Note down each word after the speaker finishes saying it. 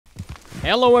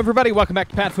Hello everybody, welcome back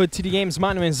to PadFootTD Games.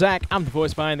 My name is Zach, I'm the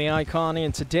voice behind the icon,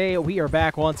 and today we are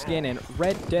back once again in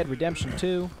Red Dead Redemption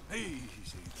 2. Easy,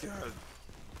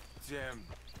 goddamn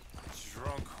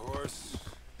drunk horse.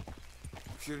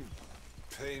 Couldn't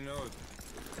pay no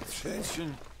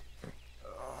attention.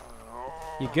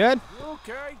 You good? You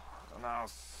okay? Now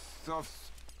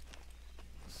stuff's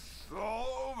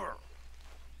all over.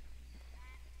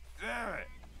 Damn it.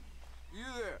 You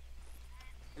there?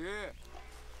 Yeah.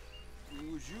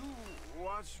 Would you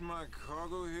watch my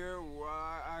cargo here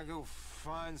while I go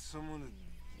find someone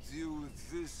to deal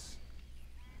with this?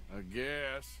 I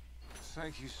guess.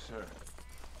 Thank you, sir.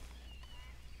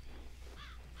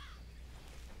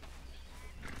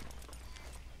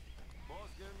 Boss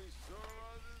gonna be sore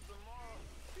on this tomorrow.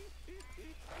 They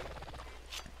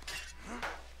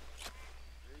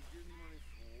give me money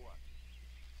for what?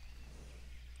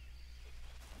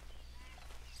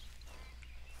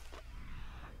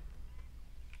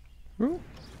 Ooh.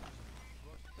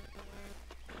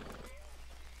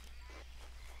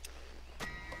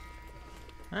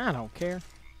 I don't care.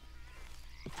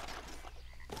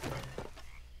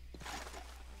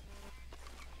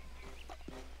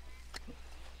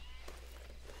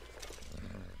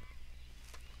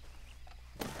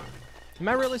 Am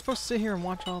I really supposed to sit here and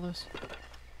watch all this?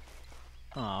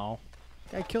 Oh,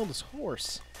 guy killed his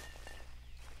horse.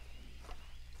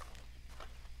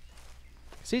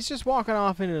 See, he's just walking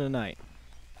off into the night.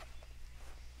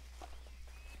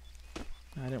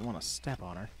 I didn't want to step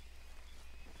on her.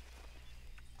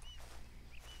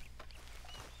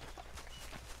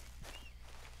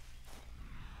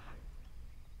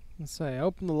 Let's say, I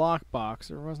opened the lockbox.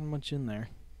 There wasn't much in there.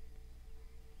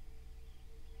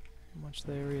 Not much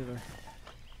there either.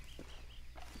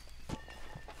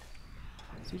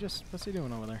 What's he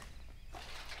doing over there?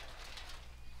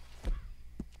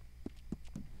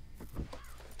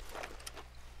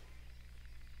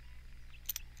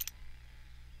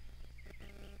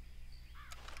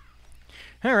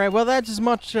 Alright, well that's as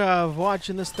much of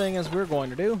watching this thing as we're going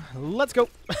to do. Let's go!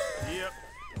 Yep.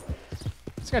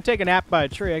 Just gonna take a nap by a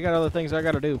tree. I got other things I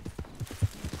gotta do.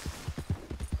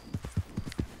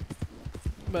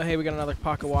 But hey, we got another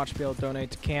pocket watch to be able to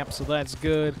donate to camp, so that's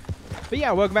good. But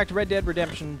yeah, welcome back to Red Dead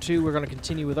Redemption 2. We're gonna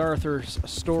continue with Arthur's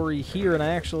story here, and I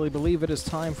actually believe it is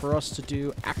time for us to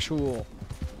do actual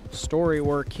story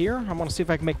work here. I'm gonna see if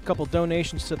I can make a couple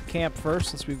donations to the camp first,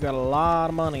 since we've got a lot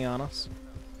of money on us.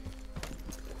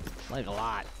 Like a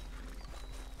lot.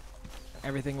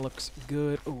 Everything looks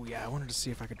good. Oh yeah, I wanted to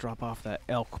see if I could drop off that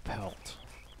elk pelt.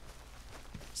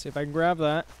 See if I can grab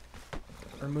that.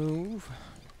 Remove.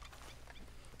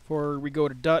 Before we go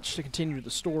to Dutch to continue the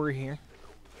story here.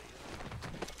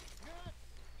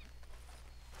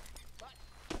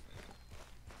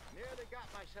 Nearly got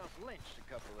myself lynched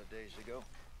a couple of days ago.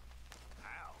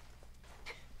 Ow.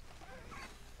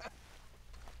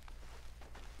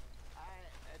 I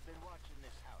had been watching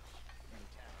this house in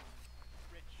town.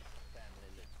 Rich family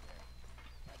lives there.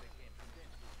 I became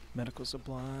convinced that you Medical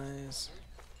supplies.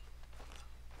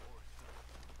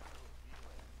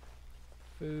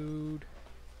 Food.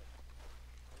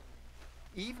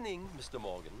 Evening, Mr.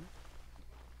 Morgan.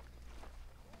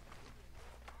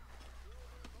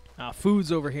 Ah,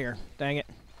 food's over here. Dang it.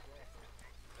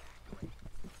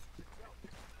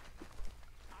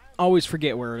 Always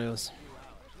forget where it is.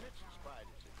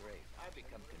 I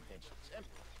become convinced it's empty.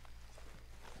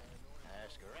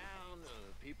 Ask around,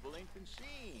 people ain't been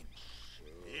seen.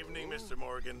 So, Evening, Mr.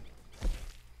 Morgan.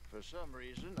 for some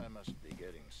reason, I must be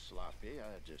getting sloppy.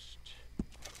 I just...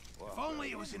 If only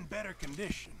it was in better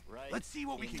condition. Right. Let's see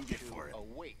what we can get for it. A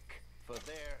wake for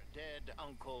their dead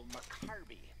Uncle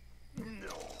McCarby.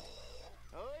 No.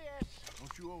 Oh, yes.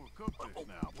 Don't you overcook this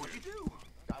now. What'd you do?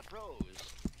 I froze.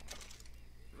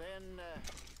 Then,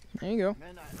 There you go.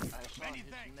 then I saw Many his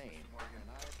thanks, name,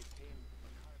 and I became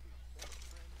McCarby's best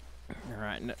friend.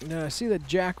 Alright, no, I see that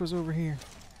Jack was over here.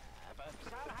 But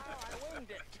somehow I winged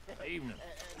it. Evening.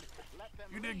 And let them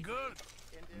You did lead good,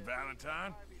 into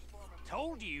Valentine.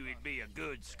 Told you it'd be a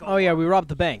good score. Oh yeah, we robbed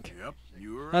the bank. Yep,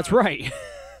 you were right. That's right.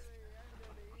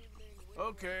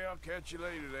 Okay, I'll catch you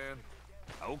later then.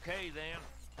 Okay then.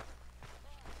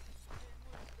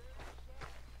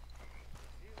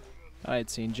 I had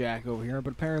seen Jack over here,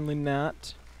 but apparently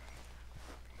not.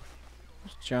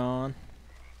 There's John.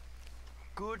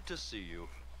 Good to see you.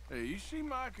 Hey, you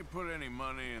seem I could put any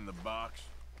money in the box.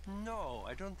 No,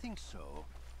 I don't think so.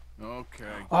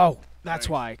 Okay. Oh, that's Thanks.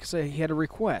 why, because he had a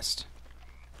request.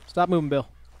 Stop moving, Bill.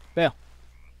 Bill.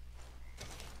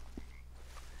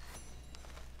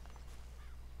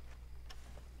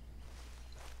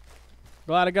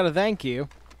 Glad I got a thank you.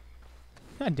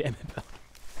 God damn it, Bill.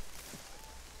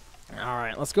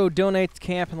 Alright, let's go donate to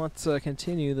camp and let's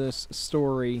continue this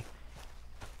story.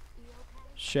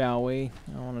 Shall we?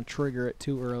 I don't want to trigger it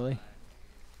too early.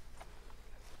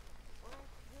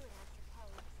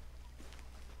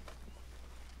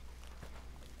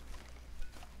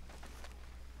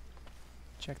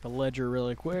 Check the ledger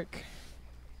really quick.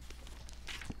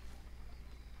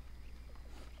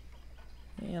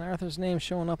 And Arthur's name's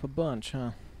showing up a bunch,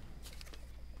 huh?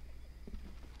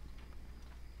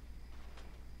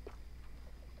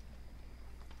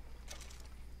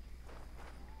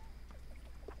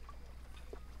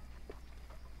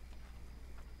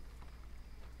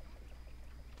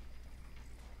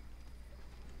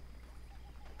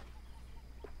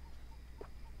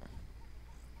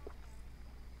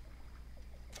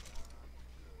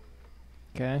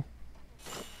 Okay.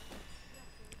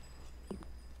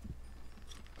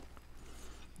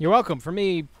 You're welcome for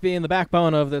me being the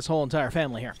backbone of this whole entire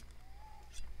family here.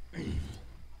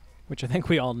 Which I think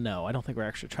we all know. I don't think we're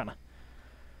actually trying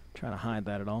to hide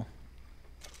that at all.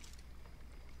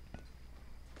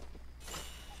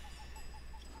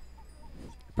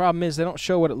 Problem is they don't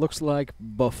show what it looks like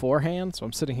beforehand, so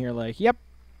I'm sitting here like, yep,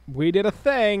 we did a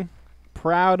thing.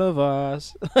 Proud of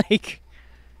us. Like,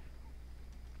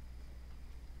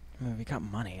 I mean, we got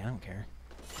money, I don't care.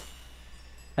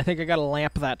 I think I got a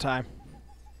lamp that time.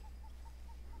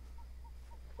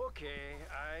 Okay,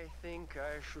 I think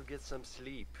I should get some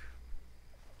sleep.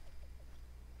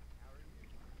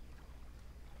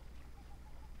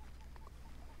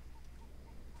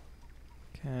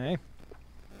 Okay.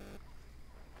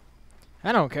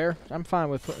 I don't care. I'm fine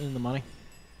with putting in the money.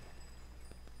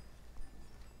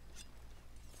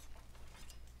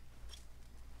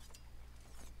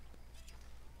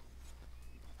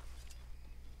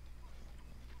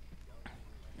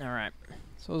 Alright.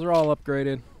 So those are all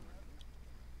upgraded.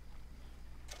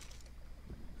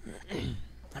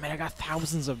 I mean, I got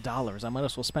thousands of dollars. I might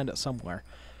as well spend it somewhere.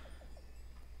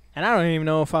 And I don't even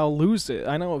know if I'll lose it.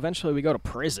 I know eventually we go to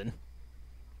prison.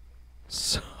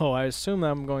 So I assume that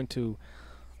I'm going to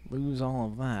lose all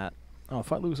of that. Oh,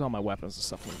 if I lose all my weapons and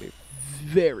stuff, I'm going to be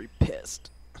very pissed.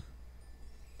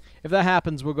 If that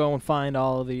happens, we'll go and find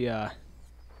all of the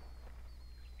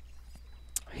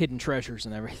hidden treasures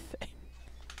and everything.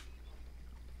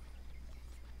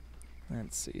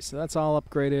 Let's see. So that's all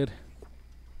upgraded.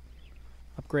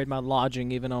 Upgrade my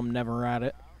lodging, even though I'm never at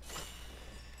it.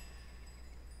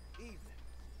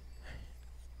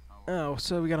 Oh,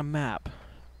 so we got a map.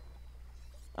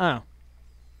 Oh.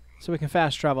 So we can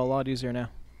fast travel a lot easier now.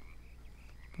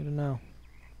 Good to know.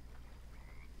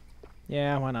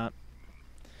 Yeah, why not?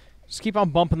 Just keep on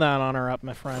bumping that honor up,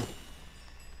 my friend.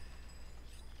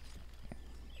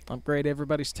 Upgrade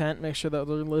everybody's tent, make sure that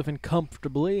they're living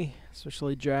comfortably.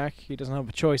 Especially Jack. He doesn't have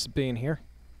a choice of being here.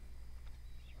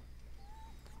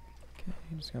 Okay,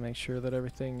 I'm just gonna make sure that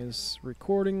everything is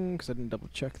recording, because I didn't double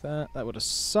check that. That would have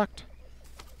sucked.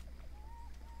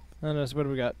 And what do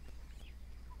we got?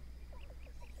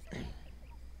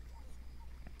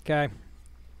 Okay.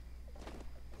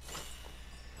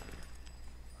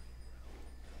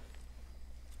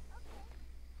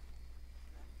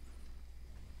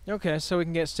 Okay, so we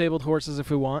can get stabled horses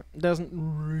if we want. Doesn't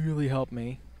really help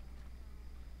me.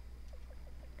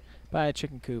 Buy a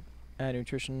chicken coop. Add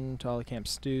nutrition, Tolly Camp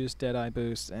stews, Deadeye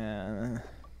boost, and...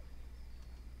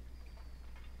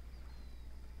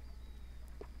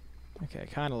 Okay,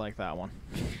 kind of like that one.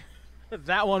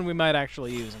 That one we might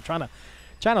actually use. I'm trying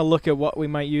to look at what we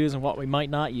might use and what we might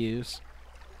not use.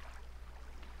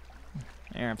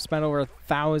 There, I've spent over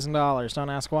 $1,000. Don't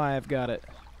ask why I've got it.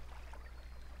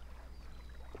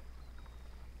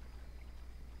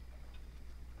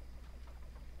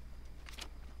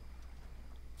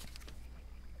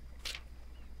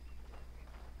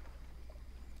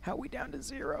 How are we down to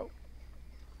 0?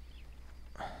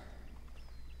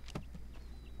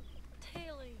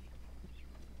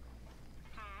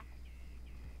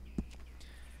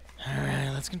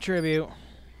 Alright, let's contribute.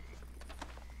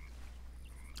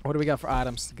 What do we got for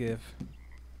items to give?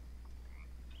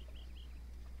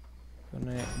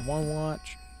 Donate 1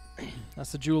 watch.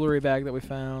 That's the jewelry bag that we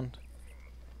found.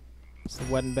 It's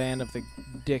the wedding band of the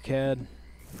dickhead.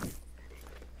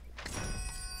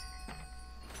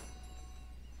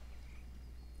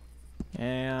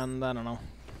 And I don't know.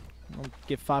 I'll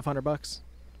give $500.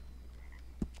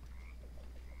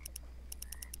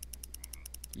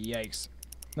 Yikes.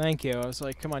 Thank you. I was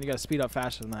like, come on, you gotta speed up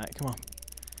faster than that. Come on.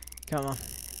 Come on.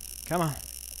 Come on.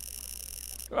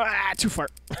 Ah, too far.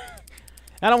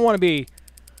 I don't want to be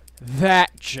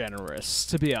that generous,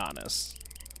 to be honest.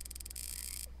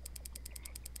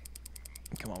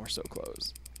 Come on, we're so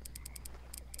close.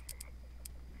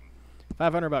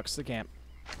 $500 to the camp.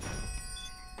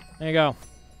 There you go.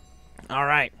 All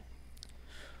right.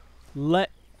 Let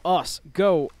us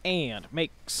go and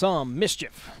make some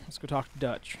mischief. Let's go talk to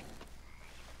Dutch.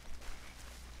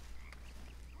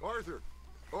 Arthur!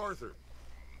 Arthur!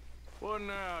 What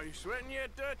now? You sweating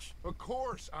yet, Dutch? Of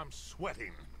course I'm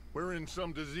sweating. We're in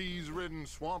some disease-ridden,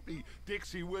 swampy,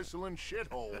 Dixie-whistling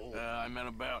shithole. I meant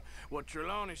about what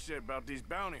Trelawney said about these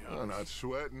bounty I'm hunters. not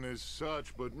sweating as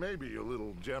such, but maybe a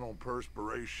little gentle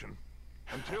perspiration.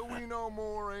 Until we know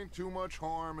more, ain't too much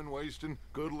harm in wasting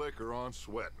good liquor on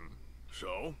sweating.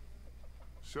 So?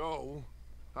 So,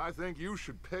 I think you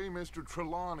should pay Mr.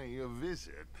 Trelawney a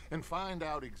visit and find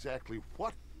out exactly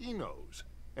what he knows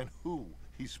and who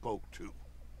he spoke to.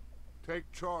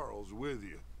 Take Charles with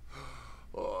you.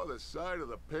 Oh, the sight of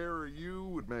the pair of you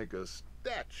would make a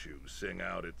statue sing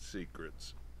out its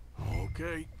secrets.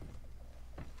 Okay.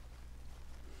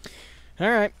 All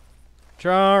right.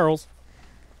 Charles.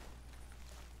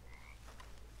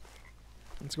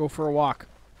 Let's go for a walk.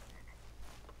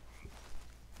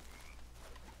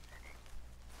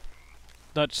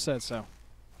 Dutch said so.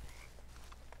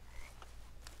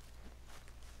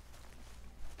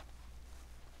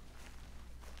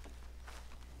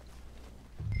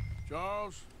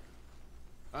 Charles,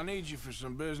 I need you for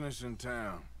some business in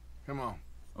town. Come on.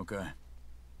 Okay.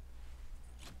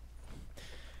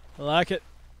 I like it.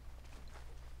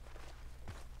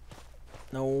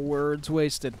 No words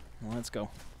wasted. Let's go.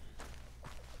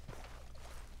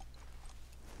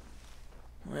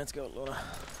 Let's go, Luna.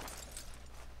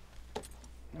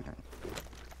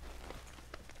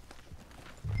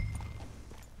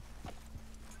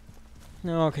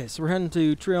 Okay, so we're heading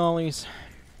to Trelawney's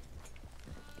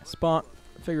spot,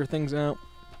 figure things out.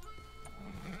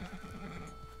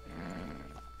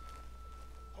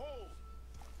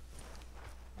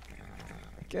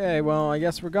 Okay, well, I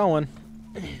guess we're going.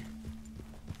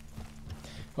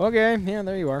 Okay, yeah,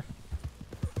 there you are.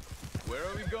 Where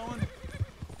are we going?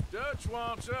 Dutch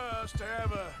wants us to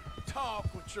have a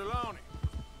talk with Trelawney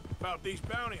about these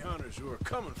bounty hunters who are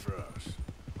coming for us.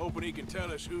 Hoping he can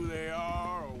tell us who they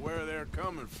are or where they're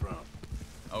coming from.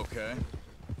 Okay.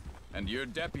 And you're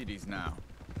deputies now.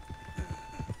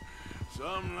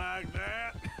 Something like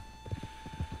that.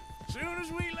 Soon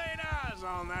as we laid eyes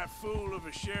on that fool of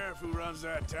a sheriff who runs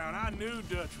that town, I knew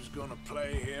Dutch was gonna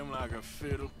play him like a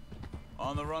fiddle.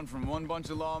 On the run from one bunch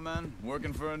of lawmen,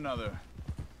 working for another.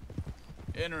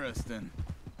 Interesting.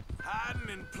 Hiding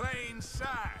in plain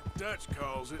sight, Dutch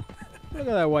calls it. Look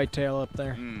at that white tail up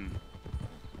there.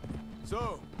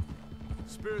 So,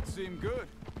 spirits seem good.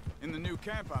 In the new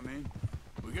camp, I mean.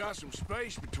 We got some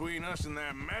space between us and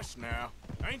that mess now.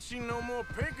 I ain't seen no more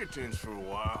Pinkertons for a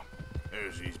while.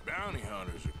 There's these bounty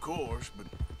hunters, of course, but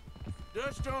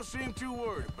Dutch don't seem too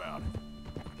worried about it.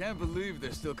 Can't believe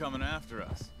they're still coming after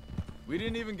us. We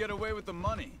didn't even get away with the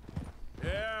money.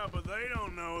 Yeah, but they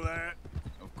don't know that.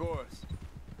 Of course.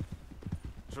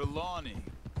 Trelawney.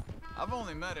 I've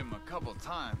only met him a couple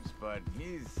times, but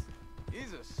he's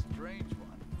a strange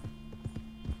one.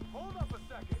 Hold up a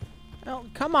second. Oh,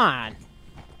 come on.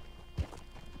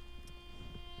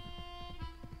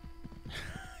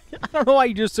 I don't know why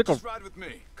you just took a... Just ride with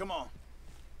me. Come on.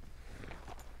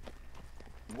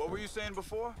 What were you saying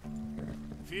before?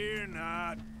 Fear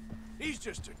not. He's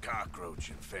just a cockroach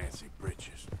in fancy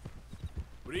breeches.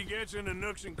 But he gets into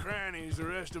nooks and crannies the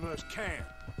rest of us can't.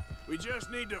 We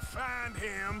just need to find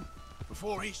him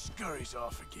before he scurries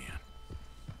off again.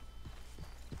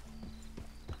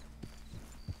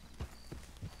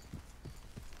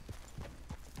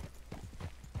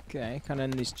 Okay, kind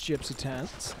of in these gypsy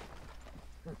tents.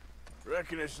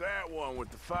 Reckon it's that one with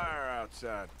the fire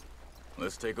outside.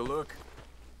 Let's take a look.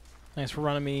 Thanks for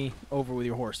running me over with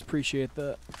your horse. Appreciate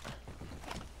that.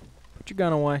 Put your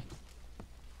gun away.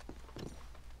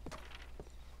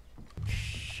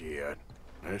 Shit.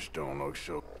 This don't look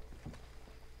so...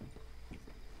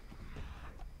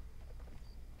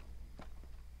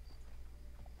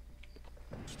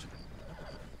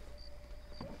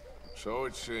 So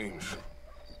it seems.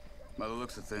 By the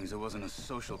looks of things, it wasn't a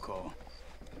social call.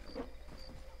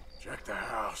 Check the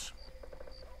house.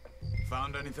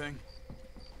 Found anything?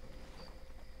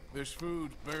 This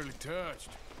food's barely touched.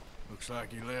 Looks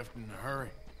like he left in a hurry.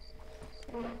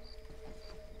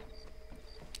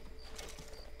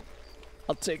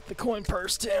 I'll take the coin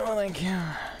purse too, thank you.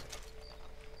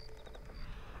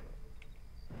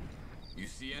 You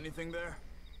see anything there?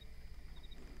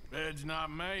 Bed's not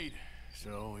made,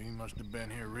 so he must have been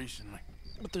here recently.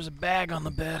 But there's a bag on the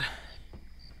bed.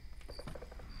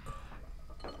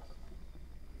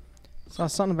 Saw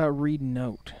something about read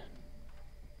note.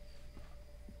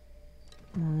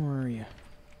 Where are you?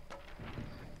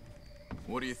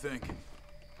 What do you think?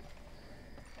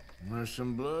 There's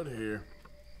some blood here.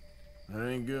 That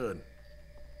ain't good.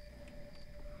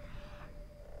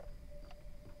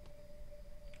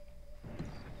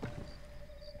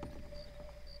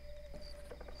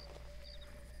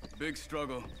 Big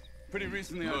struggle. Pretty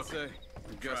recently, I'd say.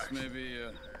 I guess maybe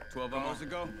 12 hours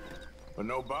ago. But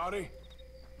no body?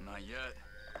 Not yet.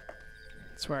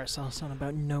 I swear I saw something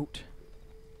about note.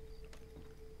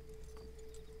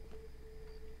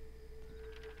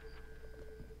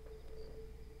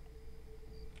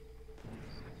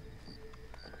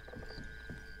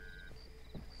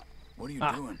 What are you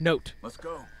doing? Note. Let's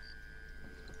go.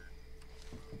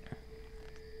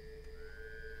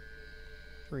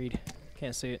 Read.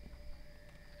 Can't see it.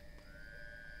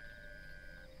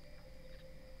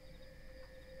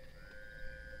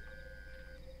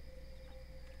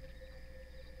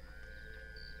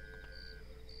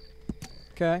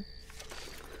 Okay.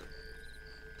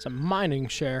 It's a mining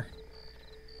share.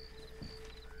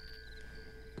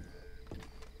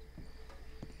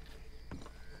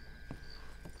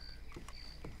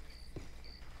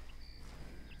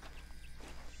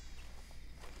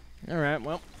 Alright,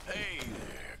 well. Hey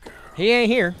there, girl. He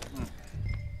ain't here.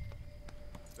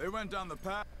 They went down the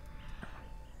path.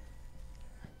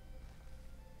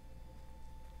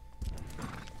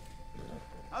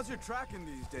 How's your tracking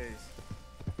these days?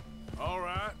 All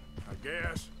right, I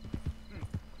guess.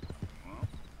 Well,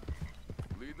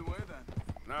 lead the way then.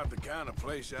 Not the kind of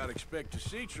place I'd expect to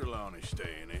see Trelawney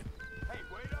staying in. Hey,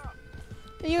 wait up!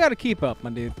 You gotta keep up, my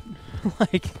dude.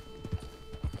 Like,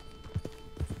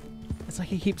 it's like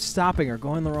he keeps stopping or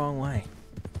going the wrong way.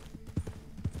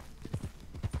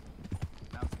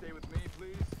 Now stay with me,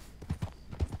 please.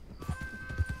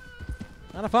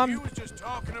 Not if I'm... You was just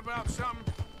talking about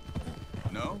something?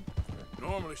 No?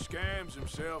 Normally scams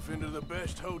himself into the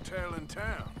best hotel in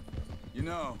town. You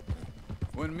know,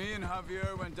 when me and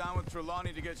Javier went down with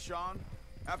Trelawney to get Sean,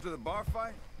 after the bar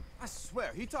fight, I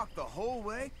swear, he talked the whole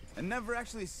way and never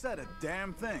actually said a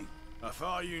damn thing. I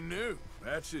thought you knew.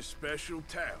 That's his special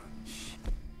talent.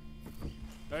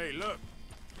 Hey, look.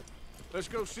 Let's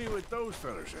go see what those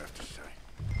fellas have to say.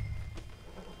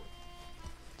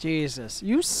 Jesus,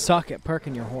 you suck at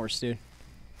perking your horse, dude.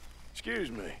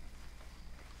 Excuse me.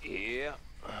 Yeah.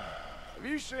 Have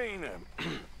you seen him?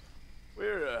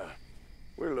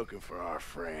 We're looking for our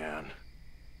friend.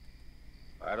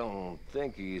 I don't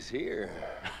think he's here.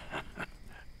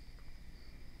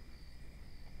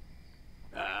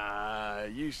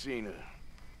 You seen a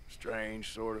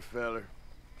strange sort of feller?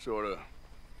 Sort of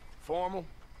formal?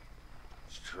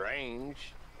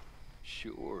 Strange?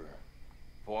 Sure.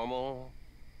 Formal?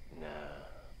 Nah.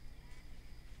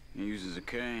 He uses a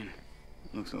cane.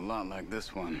 Looks a lot like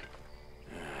this one.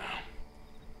 Yeah.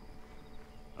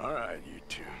 All right, you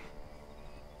two.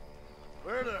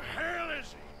 Where the hell is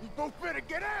he? You both better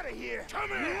get out of here! Come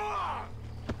here!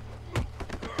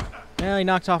 Yeah, he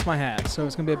knocked off my hat, so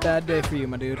it's gonna be a bad day for you,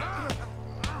 my dude.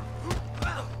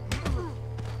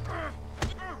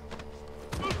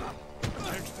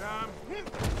 Next time.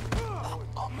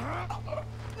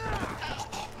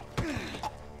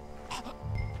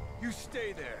 You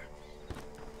stay there.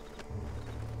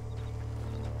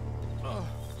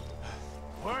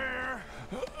 Where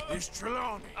is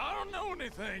Trelawney? I don't know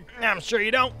anything. I'm sure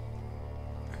you don't.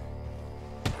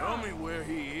 Tell me where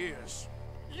he is.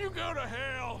 You go to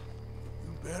hell.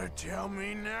 You better tell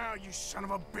me now, you son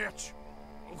of a bitch.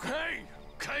 Okay.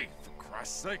 Okay, for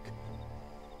Christ's sake.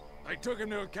 They took him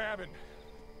to a cabin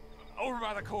over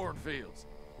by the cornfields.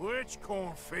 Which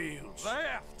cornfields?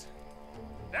 Left.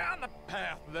 Down the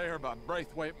path there by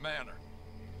Braithwaite Manor.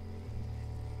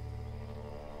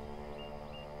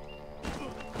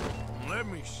 Let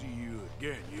me see you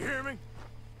again, you hear me?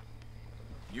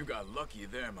 You got lucky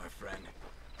there, my friend.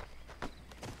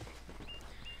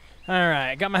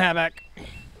 Alright, got my hat back.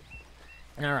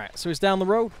 Alright, so he's down the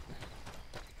road.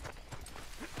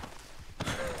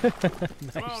 Nice.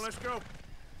 Come on, let's go.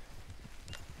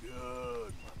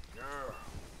 Good, my girl.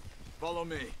 Follow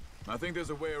me. I think there's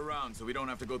a way around so we don't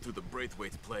have to go through the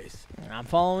Braithwaite's place. I'm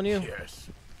following you. Yes.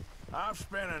 I've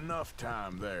spent enough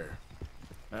time there.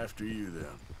 After you,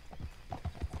 then.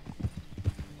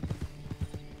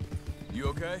 You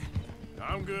okay?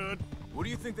 I'm good. What do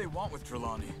you think they want with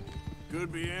Trelawney?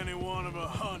 Could be any one of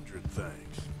 100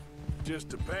 things. Just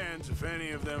depends if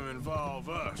any of them involve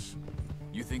us.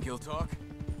 You think he'll talk?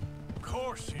 Of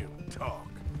course he'll talk.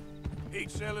 He'd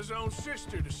sell his own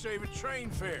sister to save a train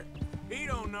fare. He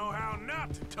don't know how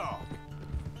not to talk.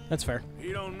 That's fair.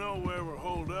 He don't know where we're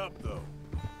holed up, though.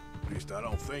 At least I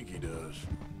don't think he does.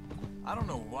 I don't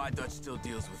know why Dutch still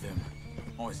deals with him.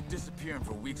 Always disappearing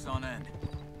for weeks on end.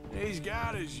 He's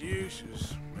got his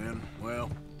uses, and, well,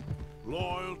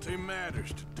 loyalty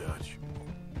matters to Dutch.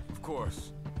 Of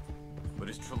course. But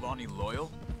is Trelawney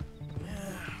loyal?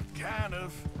 Yeah, kind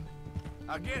of.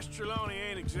 I guess Trelawney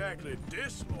ain't exactly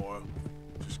disloyal.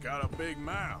 Just got a big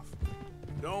mouth.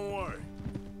 Don't worry.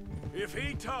 If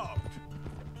he talked,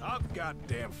 I'll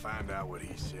goddamn find out what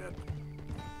he said.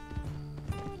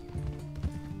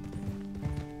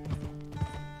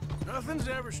 Nothing's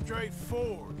ever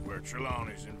straightforward where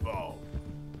Trelawney's involved.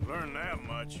 Learned that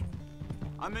much.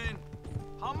 I mean,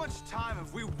 how much time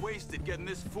have we wasted getting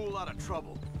this fool out of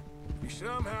trouble? He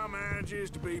somehow manages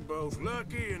to be both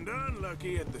lucky and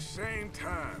unlucky at the same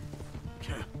time.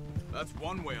 That's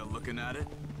one way of looking at it.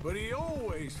 But he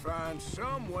always finds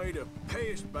some way to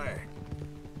pay us back.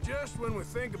 Just when we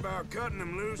think about cutting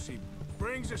him loose, he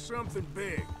brings us something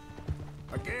big.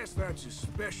 I guess that's his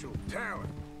special talent,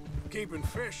 keeping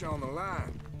fish on the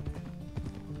line.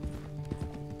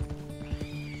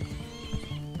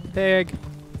 Pig.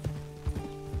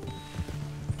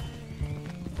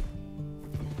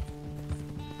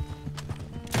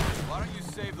 Why don't you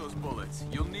save those bullets?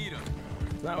 You'll need them.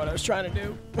 That's not what I was trying to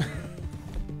do.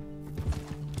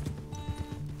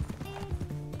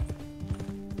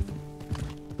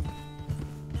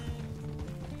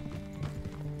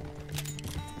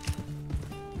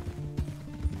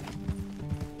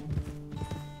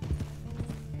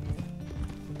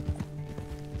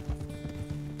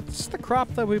 Is this the crop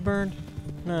that we burned?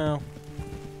 No.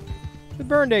 We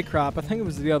burned a crop. I think it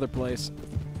was the other place.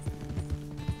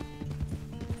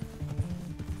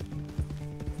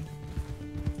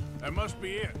 That must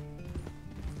be it.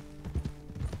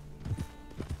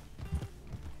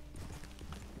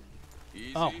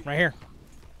 Easy. Oh, right here.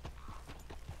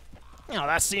 Oh,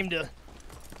 that seemed to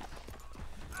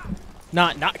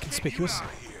not conspicuous.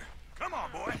 Come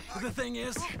on, boy. The thing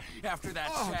is, after that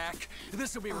shack,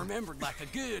 this will be remembered like a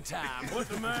good time. Put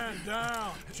the man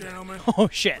down, gentlemen. Oh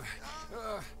shit.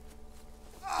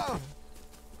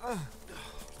 Is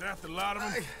that the lot of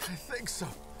them? I think so.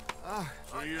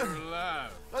 So you're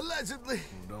alive. Allegedly.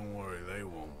 Well, don't worry, they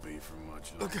won't be for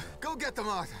much Look, longer. go get them,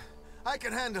 Arthur. I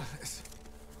can handle this.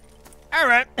 All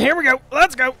right, here we go.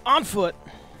 Let's go on foot.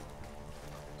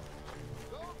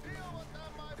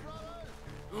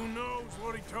 Who knows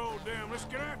what he told them? Let's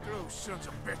get after those sons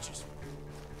of bitches.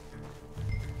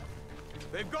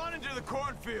 They've gone into the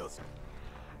cornfields.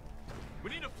 We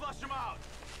need to flush them out.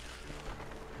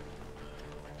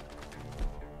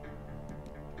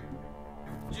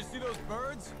 Did you see those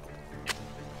birds?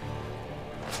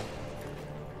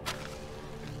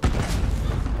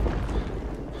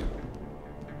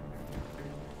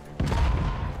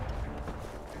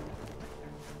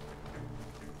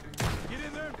 Get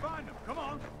in there and find them. Come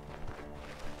on.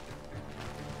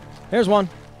 Here's one.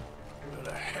 Where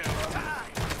the hell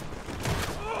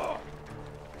are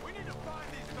We need to find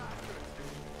these bastards.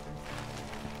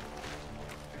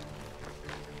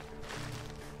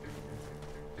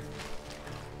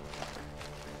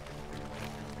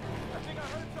 I think I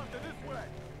heard something this way. they?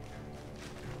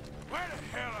 Where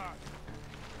the hell are they?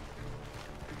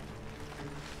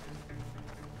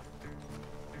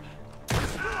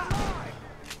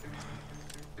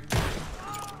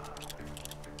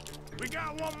 We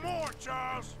got one more,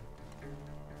 Charles.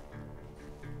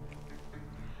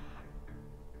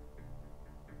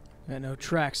 Got no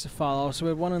tracks to follow, so we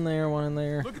have one in there, one in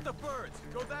there. Look at the birds.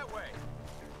 Go that way.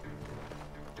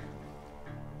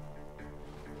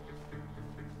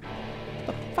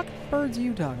 What the fuck birds are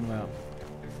you talking about?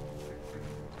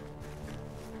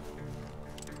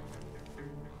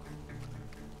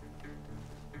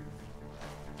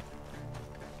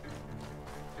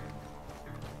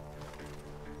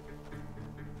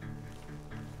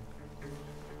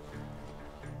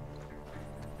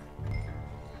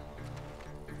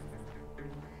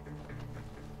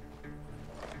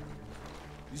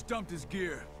 He's dumped his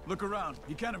gear. Look around.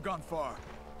 He can't have gone far.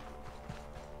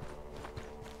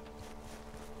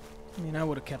 I mean, I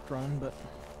would have kept running, but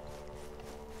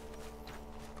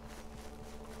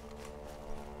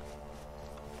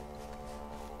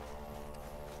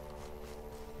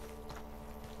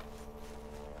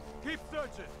Keep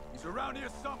searching. He's around here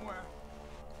somewhere.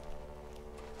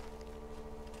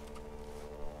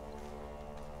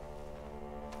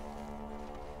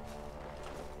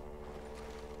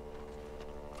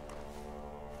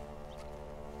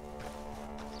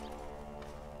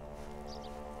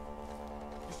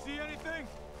 You see anything?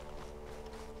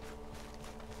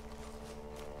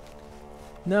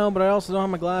 no, but I also don't have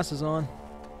my glasses on.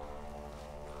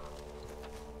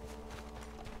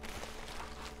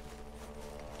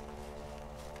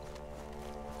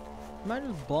 Am I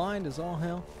just blind as all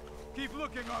hell? Keep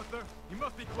looking, Arthur. You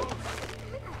must be close.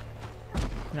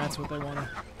 That's what they wanted.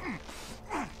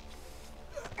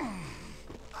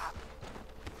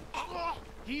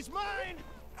 He's mine!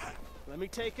 Let me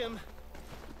take him.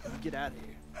 Get out of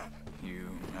here. You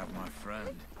have my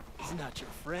friend. He's not your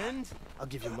friend. I'll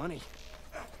give you money.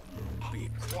 Be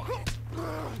quiet.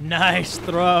 Nice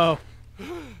throw.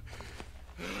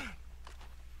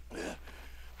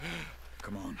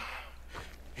 Come on.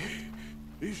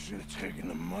 You should have taken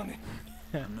the money.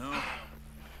 No,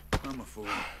 I'm a fool.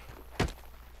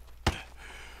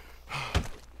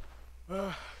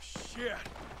 Shit.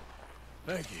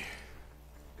 Thank you.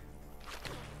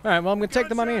 All right, well, I'm going to take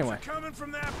the money Gunshots anyway. are coming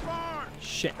from that barn.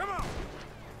 Shit. Come on.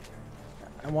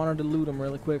 I wanted to loot him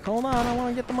really quick. Hold on, I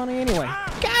want to get the money anyway.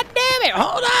 God damn it!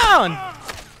 Hold on!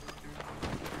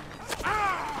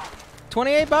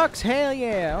 28 bucks? Hell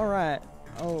yeah! All right.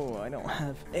 Oh, I don't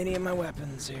have any of my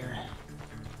weapons here.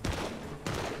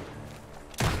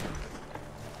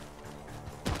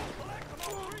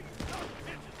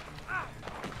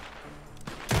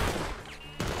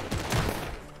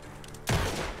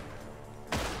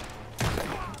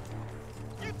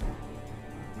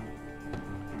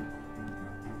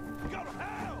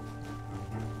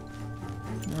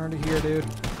 Already here, dude.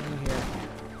 Already here.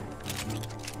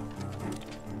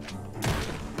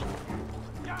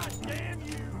 God damn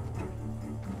you!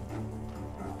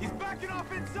 He's backing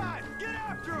off inside. Get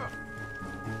after him.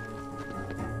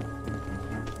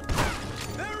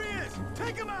 There he is.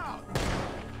 Take him out.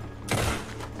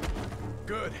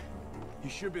 Good. He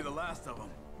should be the last of them.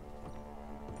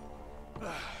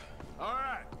 All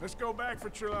right, let's go back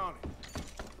for Trelawney.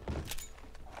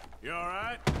 You all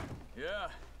right? Yeah.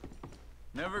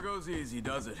 Never goes easy,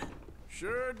 does it?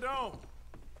 Sure don't.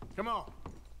 Come on.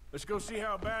 Let's go see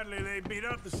how badly they beat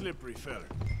up the slippery feller.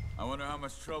 I wonder how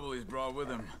much trouble he's brought with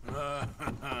him.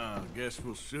 Guess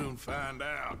we'll soon find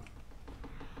out.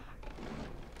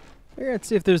 Here, let's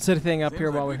see if there's anything up Seems here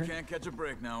like while we we're here. can't catch a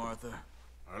break now, Arthur.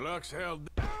 Our luck's held.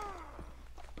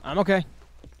 I'm okay.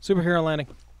 Superhero landing.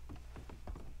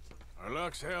 Our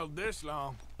luck's held this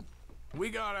long. We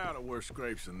got out of worse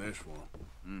scrapes than this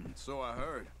one. So I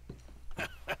heard.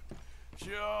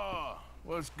 Sure.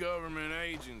 What's government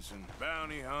agents and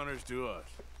bounty hunters to us?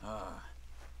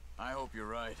 I hope you're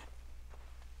right.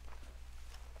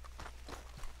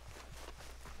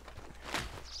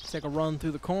 Let's take a run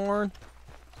through the corn.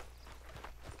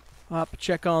 Up,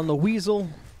 check on the weasel.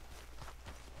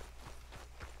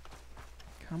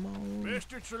 Come on.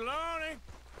 Mr. Trelawney,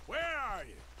 where are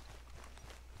you?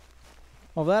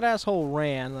 Well, if that asshole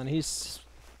ran, then he's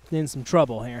in some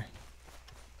trouble here.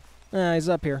 He's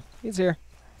up here. He's here.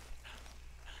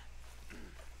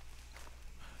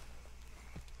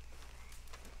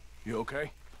 You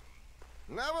okay?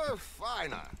 Never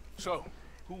finer. So,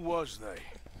 who was they?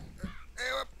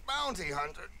 They were bounty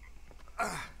hunter.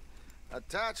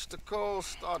 Attached to Cole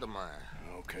Stoudemire.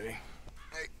 Okay.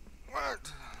 They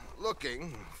weren't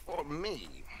looking for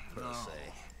me, per se.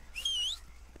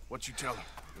 What you tell them?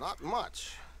 Not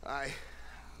much. I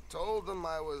told them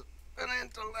I was an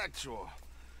intellectual.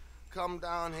 Come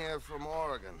down here from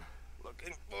Oregon,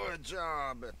 looking for a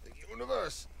job at the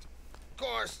university. Of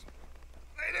course,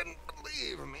 they didn't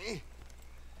believe me.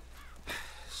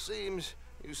 Seems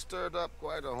you stirred up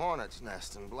quite a hornet's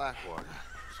nest in Blackwater.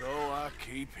 So I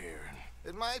keep hearing.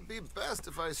 It might be best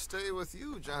if I stay with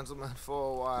you, gentlemen,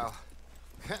 for a while.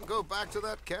 Can't go back to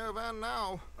that caravan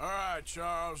now. All right,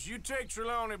 Charles. You take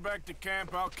Trelawney back to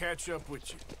camp. I'll catch up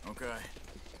with you. Okay.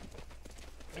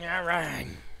 All right.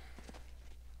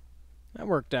 That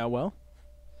worked out well.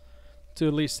 To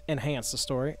at least enhance the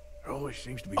story. There always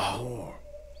seems to be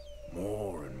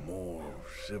more and more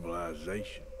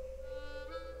civilization.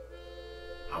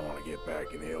 I want to get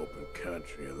back in the open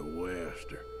country of the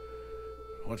West, or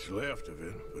what's left of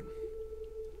it, but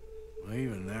well,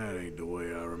 even that ain't the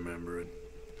way I remember it.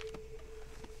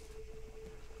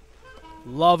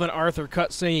 Love an Arthur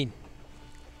cutscene.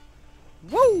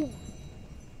 Woo!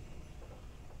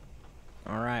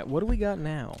 Alright, what do we got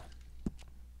now?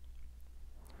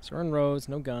 Certain roads,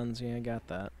 no guns. Yeah, I got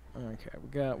that. Okay, we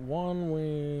got one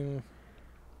with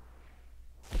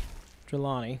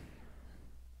Trelawney.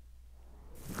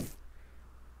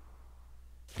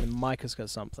 And Micah's got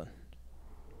something.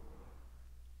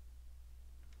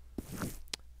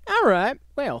 Alright,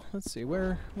 well, let's see.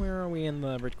 Where are we in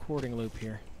the recording loop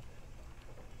here?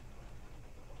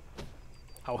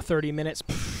 Oh, 30 minutes.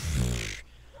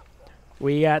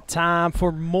 We got time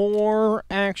for more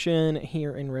action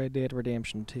here in Red Dead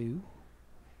Redemption 2.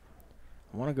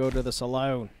 I want to go to the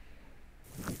salon.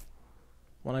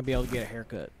 Want to be able to get a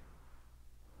haircut.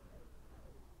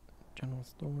 General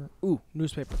store. Ooh,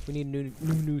 newspaper. We need new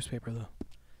newspaper though.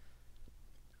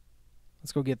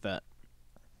 Let's go get that.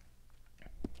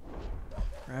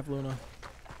 Grab Luna.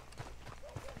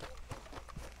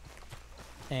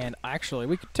 And actually,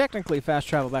 we could technically fast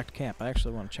travel back to camp. I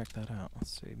actually want to check that out.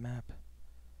 Let's see, map.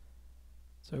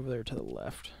 It's over there to the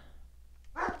left.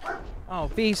 Oh,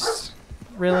 beasts.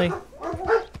 Really?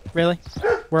 Really?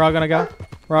 We're all gonna go?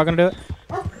 We're all gonna do it?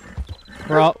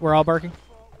 We're all barking?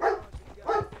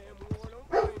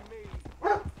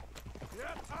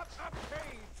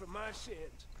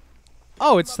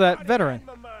 Oh, it's that veteran.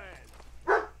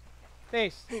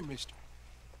 Beast. Hey, mister.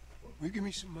 Will you give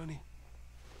me some money?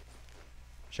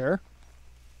 Sure.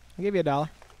 I'll give you $1.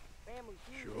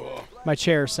 Sure. My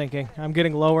chair's sinking. I'm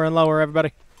getting lower and lower,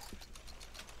 everybody.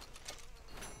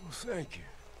 Well, thank you.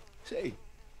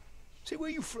 Say, where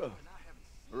you from?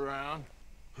 Around.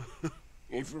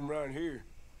 Ain't from around here.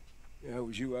 If I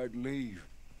was you, I'd leave.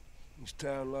 This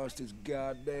town lost its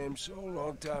goddamn soul a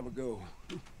long time ago.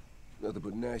 Nothing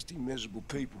but nasty, miserable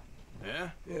people.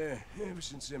 Yeah? Yeah, ever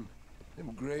since them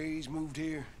Greys moved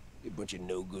here, they a bunch of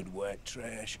no-good white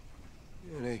trash.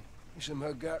 Yeah, they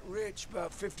somehow got rich.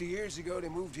 About 50 years ago, they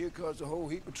moved here, caused a whole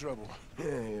heap of trouble. Yeah,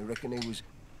 I reckon they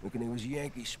was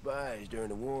Yankee spies during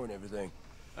the war and everything.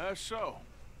 That's so.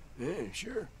 Yeah,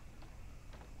 sure.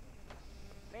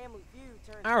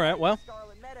 All right, well.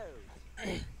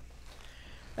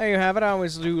 There you have it. I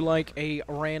always do like a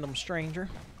random stranger.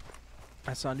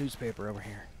 I saw a newspaper over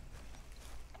here.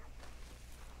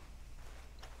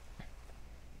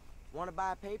 Want to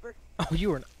buy a paper? Oh,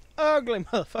 you are an ugly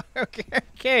motherfucker.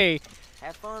 Okay.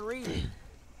 Have fun reading.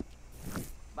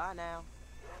 Bye now.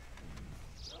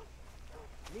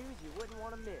 News you wouldn't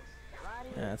want to miss. Right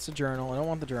here. Yeah, it's a journal. I don't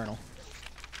want the journal.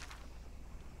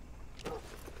 I'm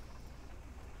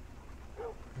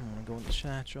gonna go in the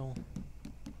satchel.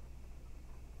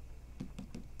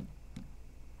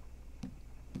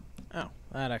 Oh,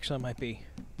 that actually might be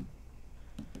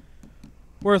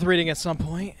worth reading at some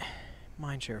point.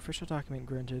 Mindshare. Official document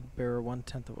granted. Bearer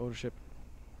 1/10 of ownership.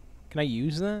 Can I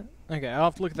use that? Okay, I'll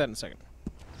have to look at that in a second.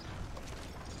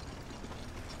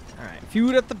 Alright.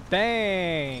 Feud at the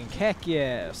bank. Heck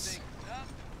yes.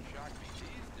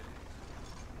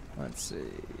 Let's see.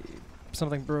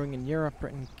 Something brewing in Europe.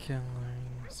 Britain killing.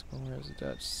 Explorers of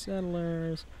Dutch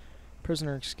settlers.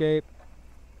 Prisoner escape.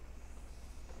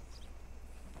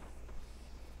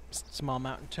 Small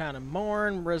mountain town in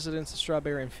Morn. Residents of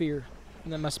Strawberry and Fear.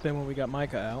 And that must have been when we got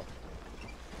Micah out.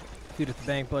 Feud at the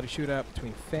bank. Bloody shootout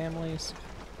between families.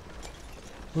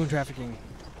 Moon trafficking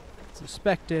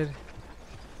suspected.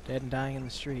 Dead and dying in the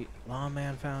street.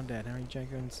 Lawman found dead. Henry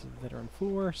Jenkins, veteran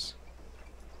force.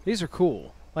 These are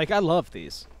cool. Like, I love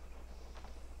these.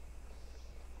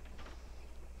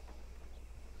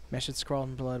 Meshed scrawled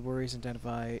in blood. Worries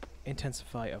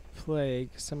intensify a plague.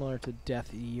 Similar to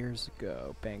death years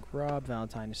ago. Bank robbed.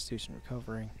 Valentine institution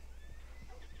recovering.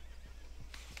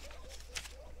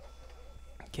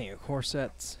 King of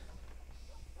corsets.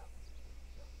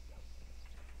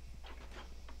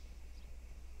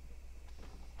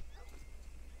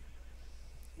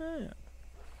 Yeah.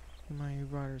 My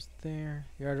riders there.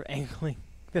 Yard of angling.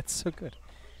 That's so good.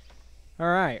 All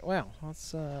right. Well,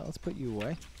 let's put you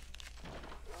away.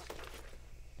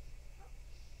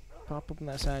 Pop open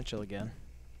that satchel again.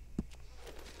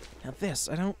 Now this,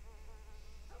 I don't.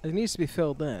 It needs to be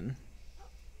filled in.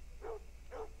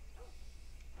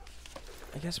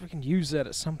 I guess we can use that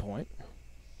at some point.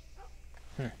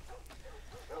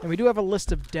 And we do have a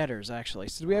list of debtors, actually.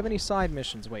 So do we have any side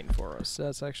missions waiting for us?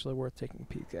 That's actually worth taking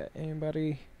a peek at.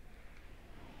 Anybody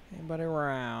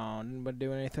around? Anybody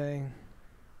do anything?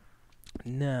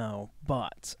 No,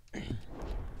 but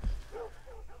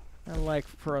I'd like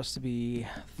for us to be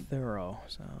thorough.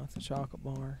 So that's a chocolate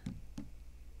bar.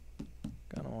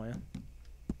 Gun oil.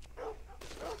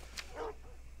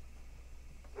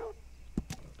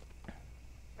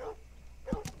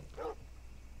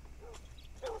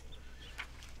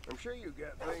 I'm sure you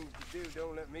got things to do.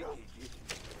 Don't let me keep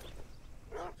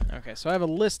you. Okay, so I have a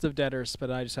list of debtors,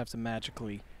 but I just have to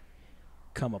magically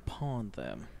come upon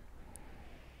them.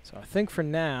 So I think for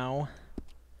now,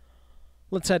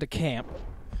 let's head to camp.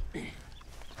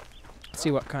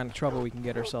 See what kind of trouble we can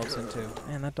get ourselves into.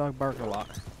 Man, that dog barked a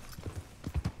lot.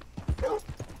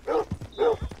 I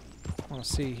want to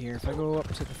see here if I go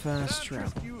up to the fast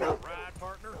travel.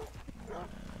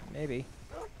 Maybe.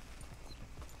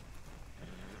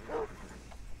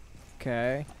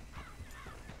 Okay.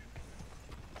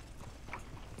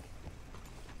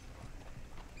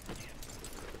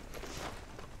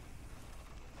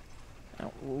 I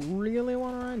don't really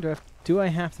want to ride. Do I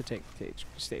have to take the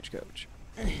stagecoach?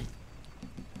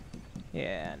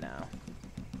 Yeah, no.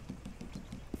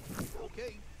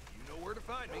 Okay, you know where to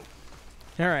find me.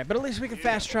 Alright, but at least we can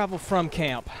fast travel from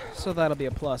camp, so that'll be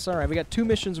a plus. Alright, we got 2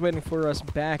 missions waiting for us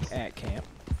back at camp.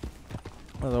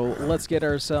 So let's get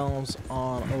ourselves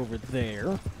on over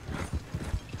there.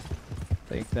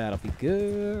 Think that'll be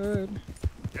good.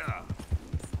 Yeah.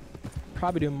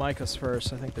 Probably do Micah's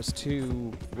first. I think there's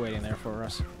 2 waiting there for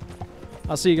us.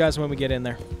 I'll see you guys when we get in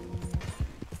there.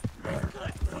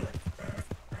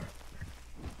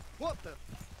 What the?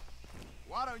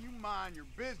 Why don't you mind your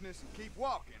business and keep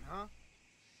walking, huh?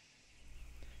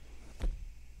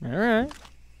 Alright.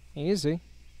 Easy.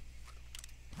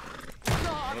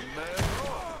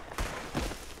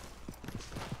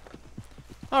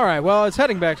 Alright, well, it's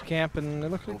heading back to camp, and it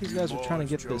looks like these guys are trying to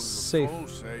get this safe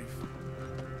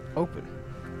open.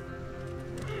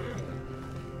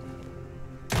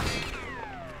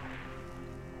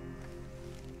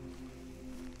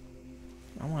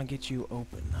 I want to get you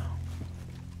open, though.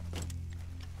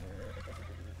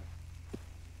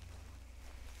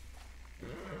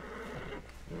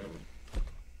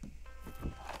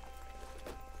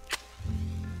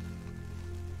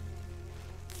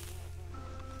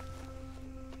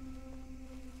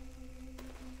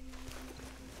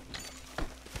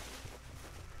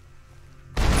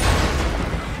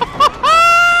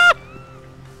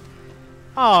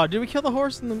 Oh, did we kill the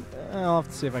horse in the... I'll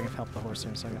have to see if I can help the horse here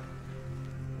in a second.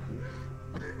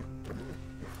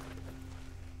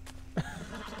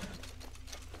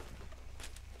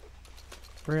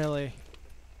 Really?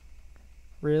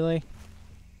 Really?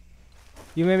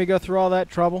 You made me go through all that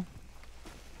trouble?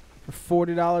 For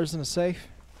 $40 in a safe?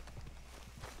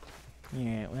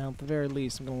 Yeah, well, at the very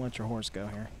least, I'm going to let your horse go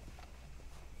here.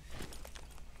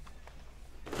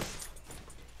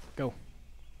 Go.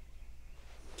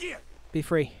 Get. Be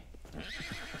free.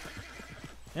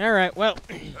 Alright, well.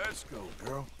 Let's go,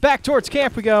 girl. Back towards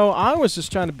camp we go. I was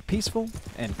just trying to be peaceful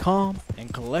and calm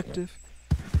and collective.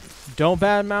 Don't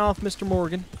badmouth Mr.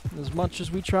 Morgan. As much as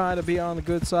we try to be on the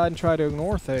good side and try to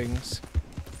ignore things,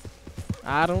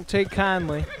 I don't take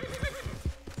kindly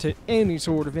to any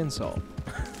sort of insult.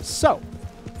 So,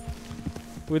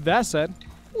 with that said,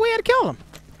 we had to kill him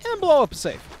and blow up a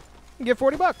safe and get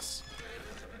 40 bucks.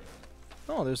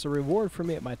 Oh, there's a reward for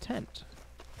me at my tent.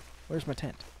 Where's my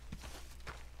tent?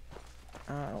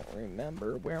 I don't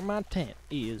remember where my tent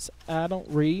is. I don't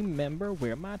remember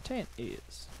where my tent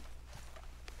is.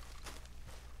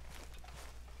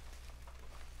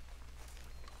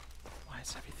 Why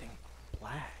is everything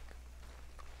black?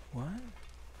 What?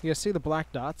 You guys see the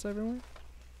black dots everywhere?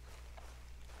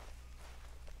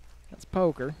 That's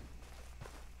poker.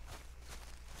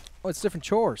 Oh, it's different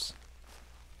chores.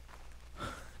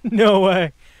 No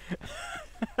way.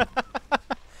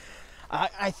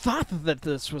 I thought that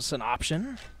this was an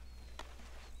option.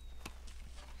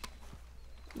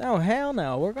 No, hell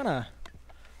no. We're gonna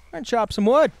chop some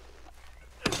wood.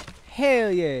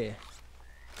 Hell yeah.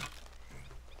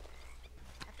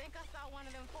 I think I saw one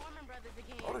of them Foreman brothers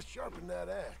again. Ought to sharpen that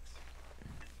axe.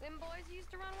 Them boys you used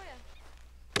to run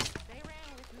with. They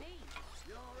ran with me.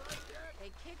 They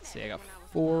kidnapped See, I me got when I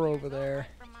was 4 4 over years old, there. right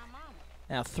from my mama.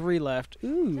 Now 3 left.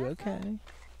 Ooh, okay.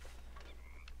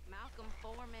 Malcolm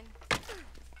Foreman.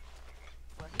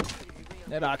 Well, he needed to be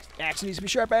real That axe needs to be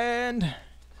sharpened.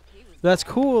 He was That's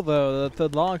born cool though. The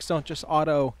logs don't just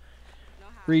auto know how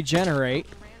regenerate.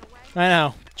 he ran away? I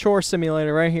know. Chore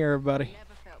simulator right here, everybody.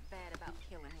 Never felt bad about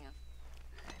killing him.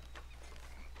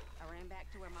 I ran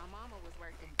back to where my mama was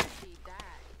working, but she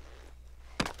died.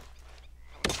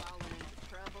 I was falling into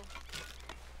trouble.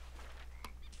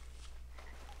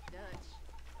 Dutch,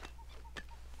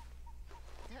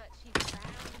 he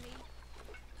found me,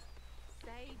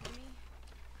 saved me,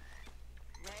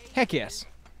 raised Heck me, yes.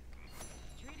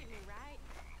 treated me right.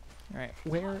 Alright,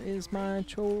 where is my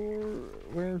chore?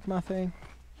 Where's my thing?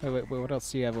 Wait, what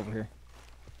else do you have over here?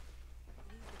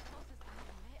 He's the closest I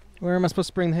ever met me. Where am I supposed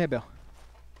to bring the hay bale?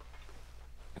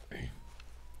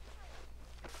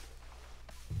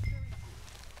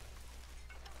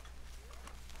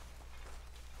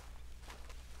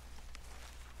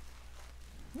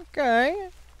 Okay.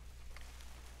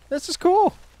 This is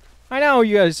cool. I know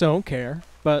you guys don't care,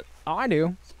 but I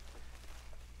do.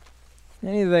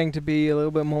 Anything to be a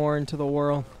little bit more into the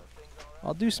world.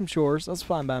 I'll do some chores. That's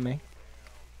fine by me.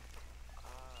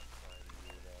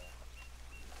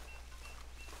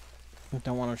 I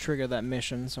don't want to trigger that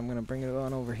mission, so I'm going to bring it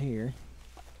on over here.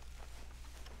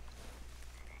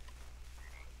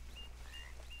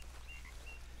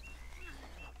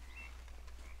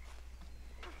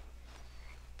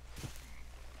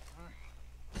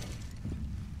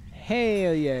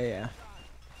 Hell yeah.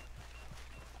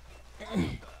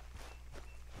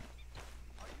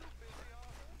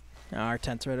 Our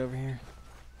tent's right over here.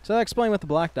 So that explained what the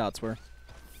black dots were.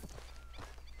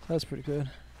 That's pretty good.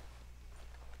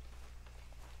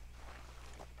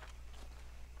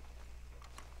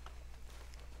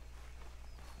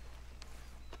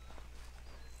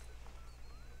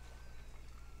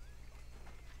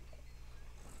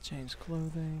 Change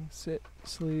clothing, sit,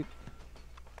 sleep.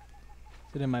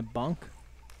 Is it in my bunk?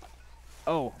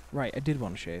 Oh, right, I did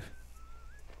want to shave.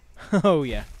 Oh,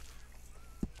 yeah.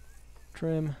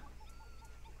 Trim.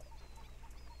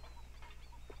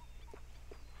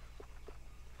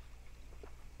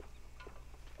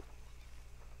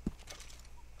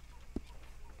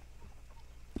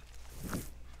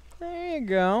 There you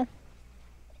go.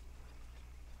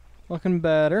 Looking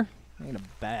better. I need a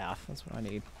bath. That's what I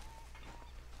need.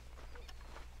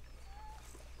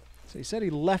 So he said he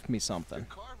left me something.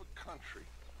 Carve a country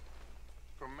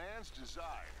from man's desire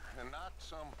and not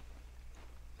some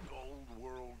old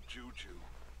world juju.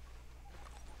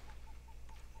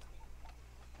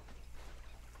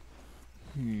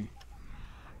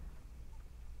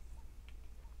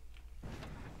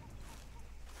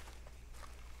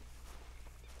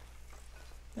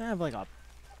 I have like a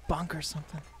bunk or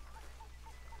something.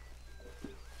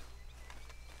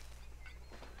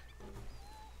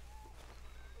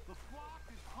 The flock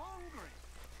is hungry.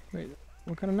 Wait,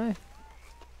 what kind of knife?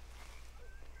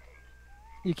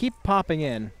 You keep popping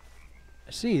in.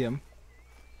 I see them.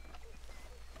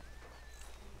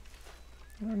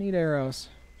 I don't need arrows.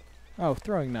 Oh,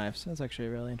 throwing knives. That's actually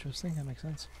really interesting. That makes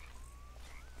sense.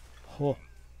 Oh.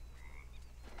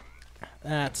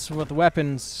 That's what the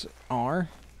weapons are.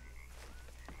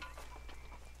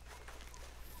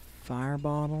 Fire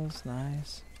bottles,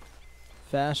 nice.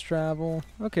 Fast travel.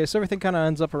 Okay, so everything kind of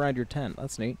ends up around your tent.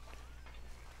 That's neat.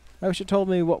 I wish it told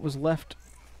me what was left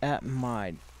at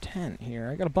my tent here.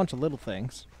 I got a bunch of little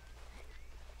things.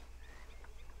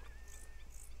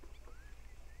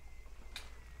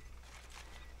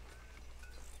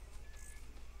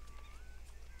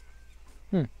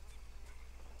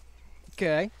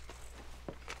 Okay.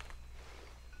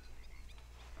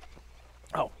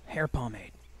 Oh, hair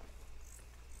pomade.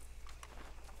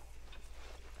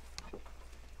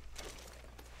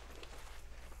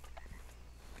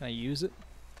 Can I use it?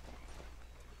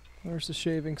 Where's the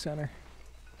shaving center?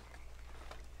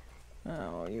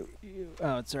 Oh,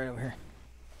 oh, it's right over here.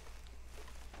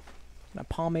 Can I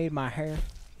pomade my hair?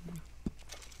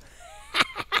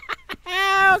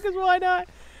 Ow, 'cause why not?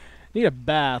 Need a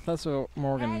bath. That's what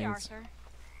Morgan needs. Arthur.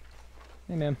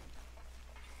 Hey, man.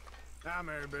 Hi,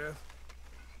 Mary Beth.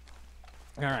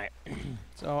 All right.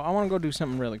 So I want to go do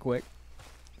something really quick.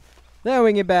 Then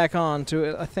we can get back on to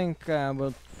it. I think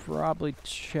we'll probably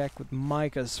check with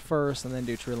Micah's first and then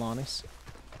do Trelawney's.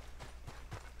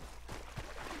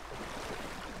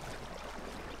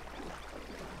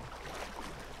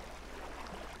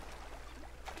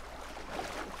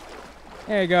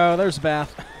 There you go. There's a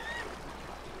bath.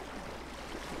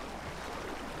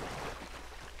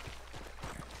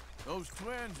 Those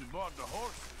twins who bought the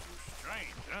horses were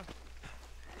strange, huh?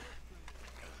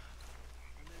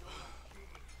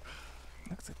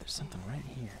 Looks like there's something right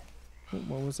here. Ooh,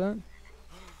 what was that?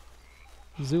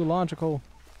 Zoological.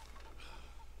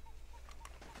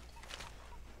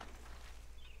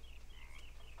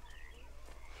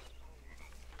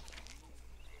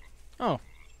 Oh.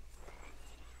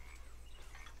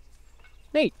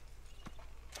 Neat.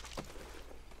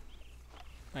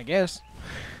 I guess.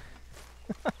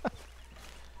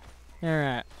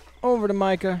 Alright. Over to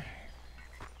Micah.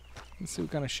 Let's see what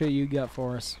kind of shit you got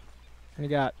for us. What you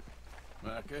got?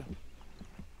 Micah?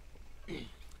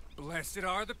 Blessed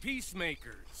are the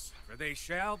peacemakers, for they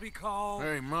shall be called...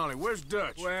 Hey, Molly, where's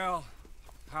Dutch? Well,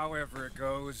 however it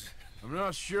goes. I'm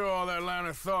not sure all that line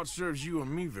of thought serves you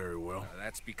and me very well.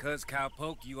 That's because,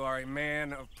 Cowpoke, you are a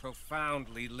man of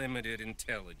profoundly limited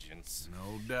intelligence.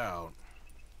 No doubt.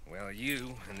 Well,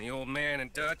 you and the old man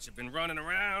and Dutch have been running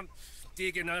around,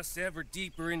 digging us ever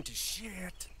deeper into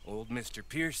shit. Old Mr.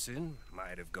 Pearson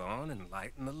might have gone and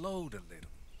lightened the load a little.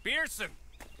 Pearson!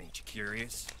 Ain't you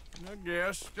curious? I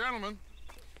guess. Gentlemen.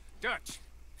 Dutch,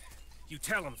 you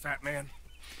tell him, fat man.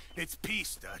 It's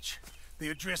peace, Dutch.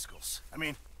 The O'Driscolls. I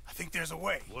mean, I think there's a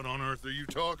way. What on earth are you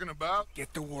talking about?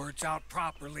 Get the words out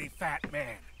properly, fat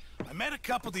man. I met a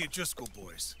couple of the O'Driscoll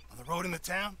boys on the road into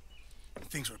town, and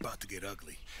things were about to get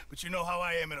ugly. But you know how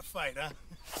I am in a fight, huh?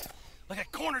 Like a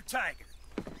cornered tiger.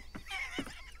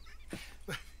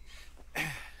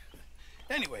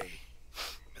 Anyway,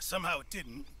 somehow it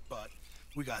didn't, but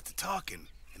we got to talking,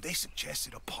 and they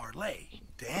suggested a parlay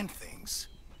to end things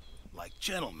like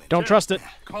gentlemen. Don't trust it.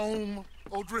 Combe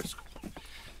O'Driscoll.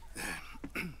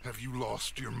 Have you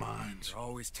lost your minds? You're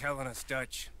always telling us,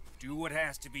 Dutch. Do what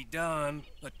has to be done,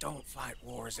 but don't fight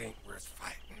wars ain't worth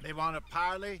fighting. They want a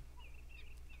parley?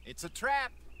 It's a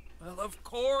trap. Well, of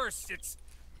course, it's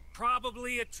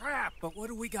probably a trap, but what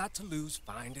do we got to lose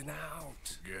finding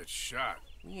out? Get shot.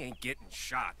 We ain't getting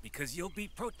shot because you'll be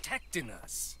protecting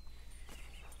us.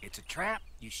 It's a trap,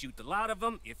 you shoot the lot of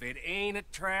them. If it ain't a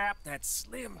trap, that's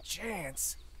slim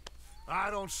chance. I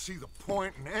don't see the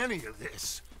point in any of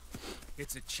this.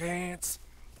 It's a chance.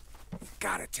 You've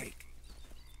gotta take.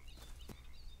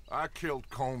 I killed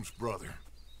Combs' brother.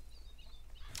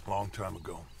 A long time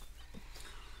ago.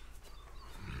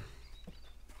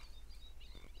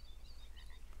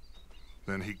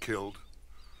 Then he killed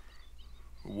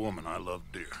a woman I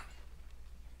loved dear.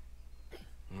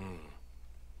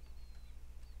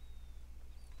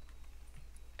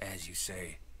 As you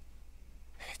say,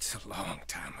 it's a long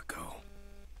time ago.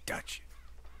 Dutch.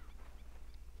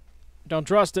 Don't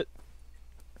trust it.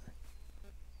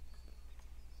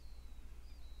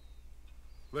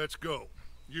 Let's go.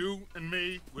 You and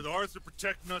me, with Arthur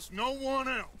protecting us, no one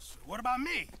else. What about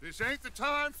me? This ain't the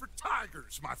time for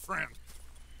tigers, my friend.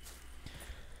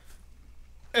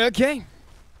 Okay.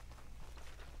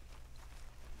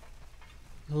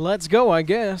 Let's go, I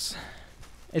guess.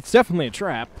 It's definitely a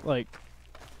trap. Like,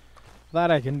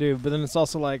 that I can do. But then it's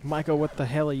also like, Michael, what the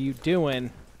hell are you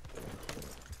doing?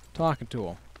 Talking to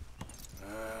him.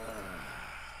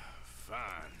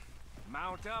 Fine.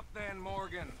 Mount up then,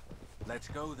 Morgan. Let's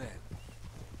go then.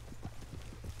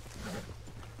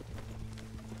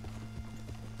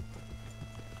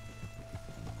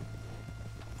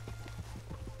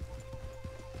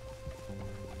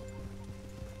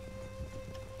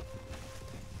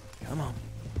 Come on.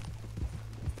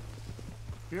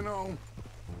 You know,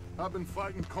 I've been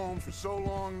fighting Combs for so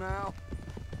long now,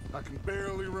 I can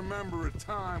barely remember a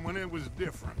time when it was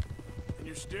different. And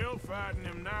you're still fighting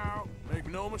him now. Make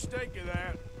no mistake of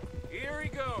that. Here he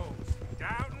goes.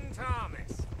 Doubting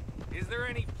Thomas. Is there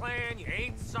any plan you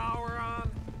ain't sour on?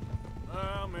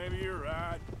 Well, maybe you're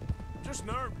right. Just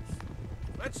nervous.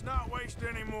 Let's not waste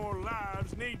any more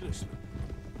lives needlessly.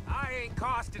 I ain't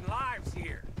costing lives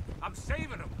here. I'm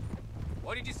saving them.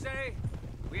 What did you say?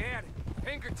 We had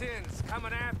Pinkertons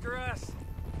coming after us?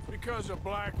 Because of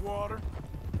Blackwater?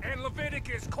 And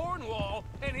Leviticus Cornwall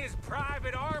and his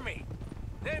private army.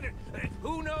 Then,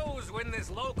 who knows when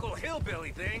this local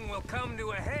hillbilly thing will come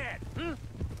to a head,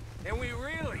 And we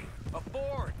really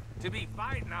afford to be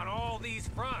fighting on all these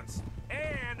fronts.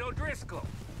 And O'Driscoll.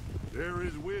 There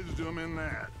is wisdom in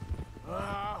that.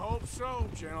 I hope so,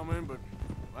 gentlemen, but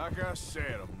like I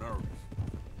said, I'm nervous.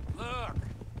 Look,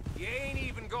 you ain't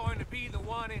even going to be the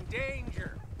one in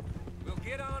danger. We'll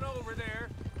get on over there,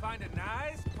 find a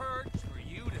nice perch for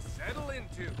you to settle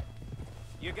into.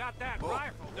 You got that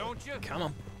rifle, don't you? Come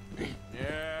on.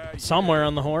 Yeah. Somewhere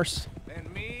on the horse.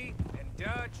 Then me and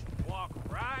Dutch walk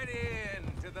right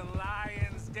into the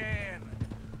lion's den.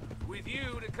 With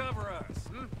you to cover us,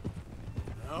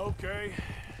 Okay.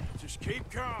 Just keep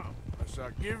calm, unless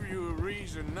I give you a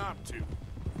reason not to.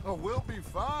 Oh, we'll be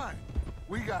fine.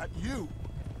 We got you.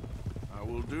 I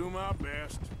will do my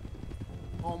best.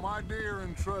 Oh, my dear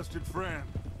and trusted friend.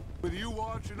 With you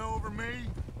watching over me,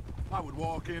 I would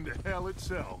walk into hell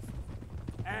itself.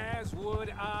 As would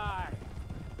I.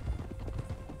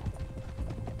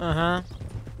 Uh-huh.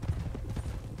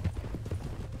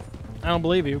 I don't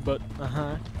believe you, but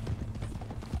uh-huh.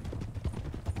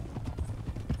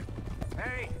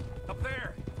 Hey, up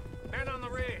there. Men on the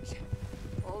ridge.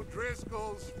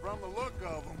 O'Driscoll's, from the look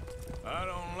of them. I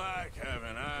don't like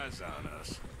having eyes on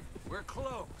us. We're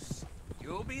close.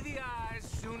 You'll be the eyes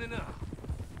soon enough.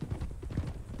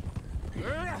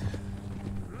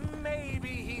 Maybe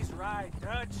he's right,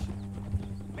 Dutch.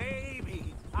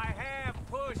 Maybe I have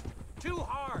pushed too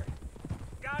hard.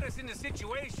 Got us into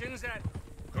situations that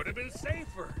could have been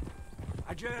safer.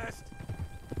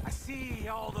 I see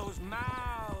all those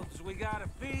mouths we gotta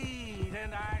feed,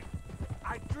 and I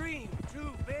dream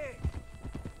too big.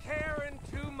 Caring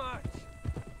too much.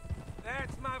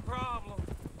 That's my problem.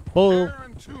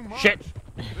 Caring too much. Shit.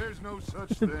 There's no such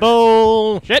thing.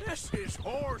 Bullshit. This is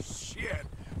horse shit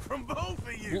from both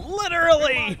of you.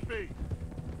 Literally. Might be.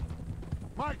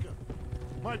 Micah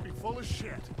might be full of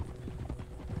shit.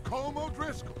 Colm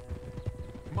O'Driscoll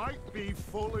might be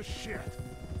full of shit.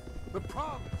 The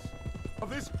promise of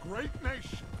this great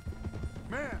nation.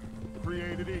 Man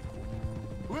created equal.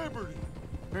 Liberty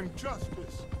and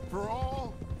justice for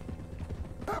all.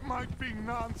 That might be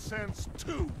nonsense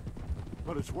too.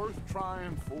 But it's worth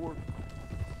trying for.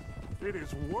 It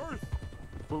is worth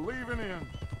believing in.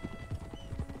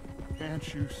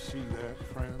 Can't you see that,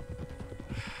 friend?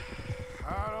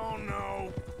 I don't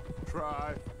know.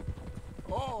 Try.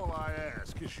 All I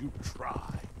ask is you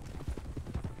try.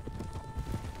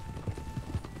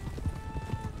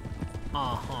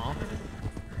 Uh-huh.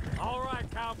 All right,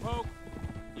 cowpoke.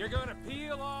 You're gonna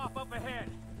peel off up ahead.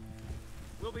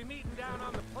 We'll be meeting down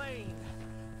on the plain.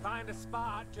 Find a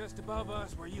spot just above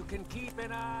us where you can keep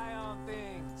an eye on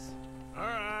things. All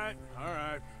right, all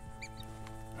right.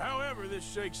 However this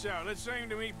shakes out, let's aim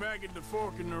to meet back at the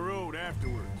fork in the road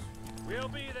afterwards. We'll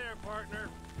be there, partner.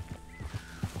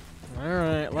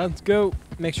 Alright, let's go.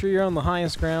 Make sure you're on the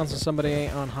highest ground so somebody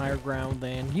ain't on higher ground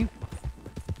than you.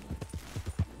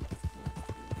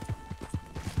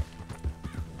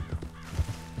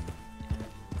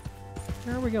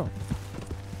 Where are we going?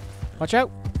 Watch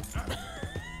out!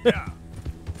 Yeah.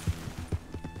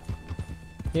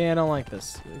 Yeah, I don't like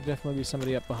this. There'll definitely be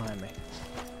somebody up behind me.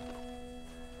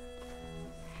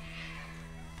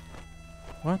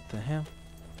 What the hell?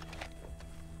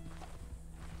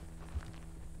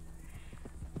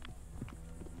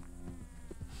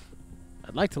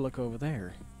 I'd like to look over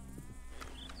there.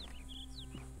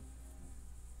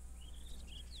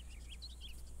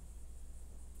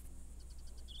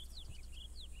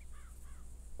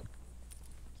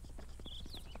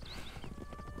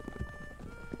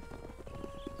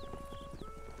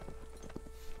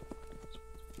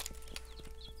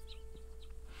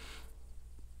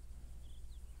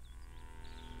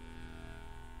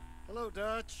 Hello,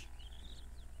 Dutch.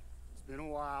 It's been a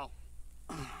while.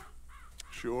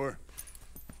 Sure.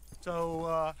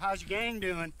 So, how's your gang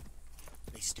doing?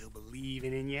 They still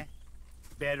believing in you?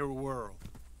 Better world.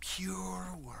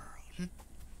 Pure world. Hmm?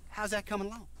 How's that coming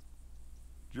along?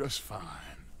 Just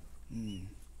fine.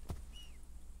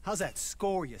 How's that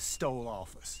score you stole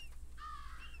off us?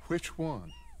 Which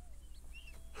one?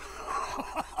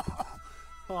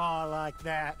 Oh, I like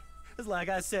that. It's like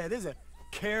I said, this is a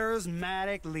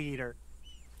charismatic leader.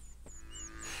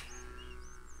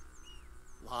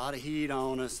 Lot of heat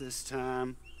on us this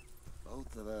time.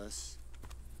 Both of us.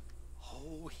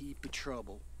 Whole heap of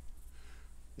trouble.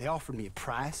 They offered me a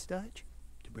price, Dutch,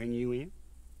 to bring you in.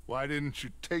 Why didn't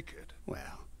you take it?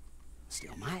 Well,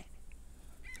 still might.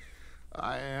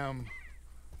 I am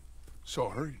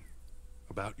sorry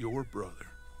about your brother.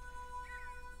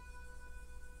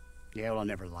 Yeah, well, I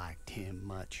never liked him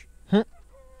much.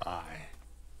 I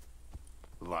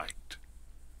liked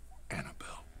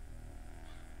Annabelle.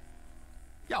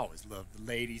 You always loved the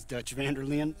ladies, Dutch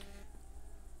Vanderlyn.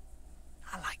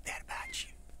 I like that about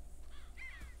you.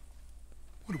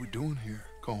 What are we doing here?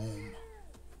 Go home.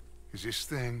 Is this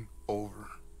thing over?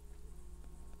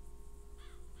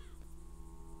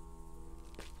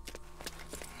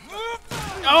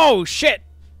 Oh, shit!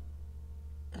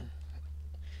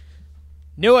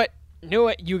 Knew it! Knew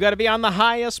it! You gotta be on the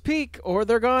highest peak, or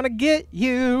they're gonna get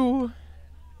you!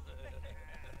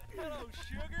 Hello,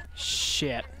 sugar.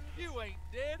 Shit. You ain't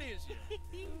dead, is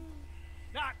you?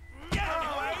 Not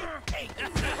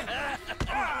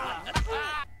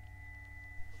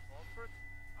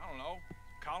I don't know.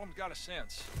 Column's got a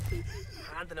sense.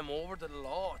 handing him over to the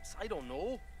lords. I don't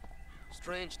know.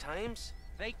 Strange times.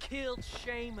 They killed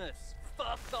Seamus.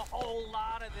 Fuck the whole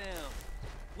lot of them.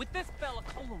 With this fella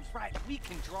Colum's right, we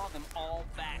can draw them all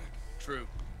back. True.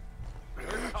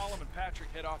 Where'd Colum and Patrick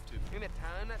head off to? In a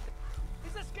town that...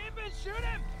 He's escaping! Shoot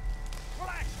him!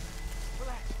 Relax!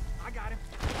 Relax. I got him.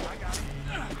 I got him.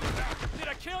 Did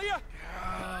I kill you?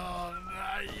 Oh,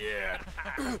 not yet.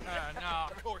 No,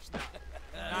 of course not.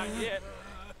 Not yet.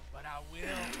 But I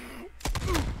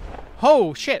will.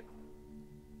 Oh, shit.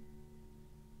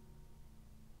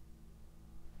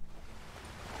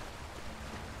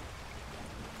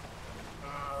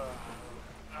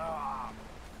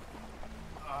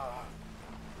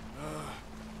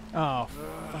 Oh,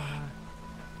 fuck.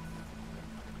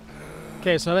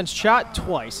 Okay, so I've been shot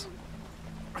twice.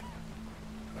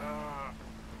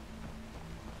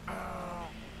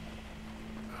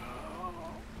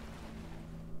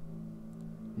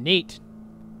 Neat.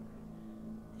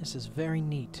 This is very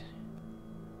neat.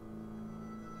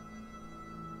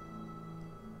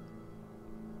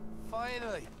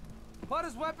 Finally. Put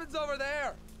his weapons over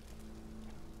there.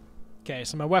 Okay,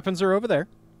 so my weapons are over there.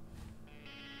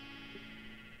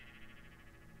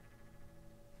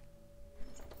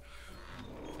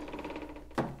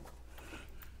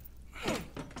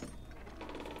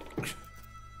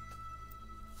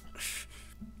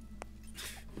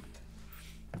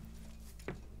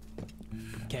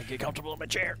 Can't get comfortable in my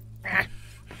chair.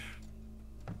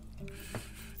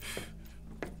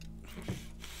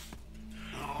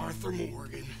 Arthur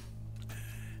Morgan.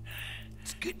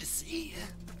 It's good to see you.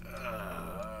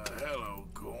 Hello,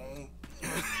 Cole.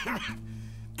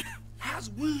 How's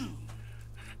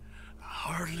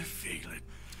hardly feel it.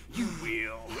 You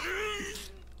will.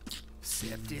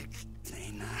 Septic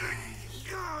ain't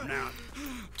nice. Now,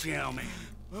 tell me,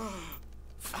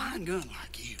 fine gun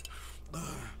like you,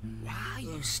 why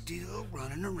you still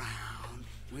running around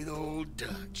with old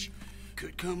Dutch?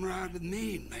 Could come ride with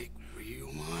me and make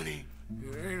real money.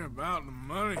 It ain't about the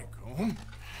money, Colm.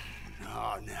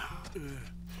 No.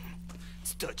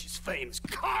 It's Dutch's famous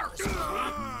cars.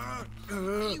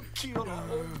 You killed a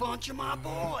whole bunch of my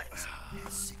boys.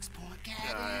 That 6-point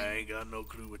cat. I ain't got no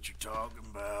clue what you're talking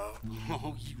about.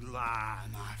 Oh, you lie,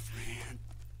 my friend.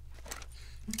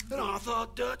 But I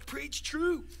thought Dutch preached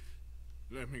truth.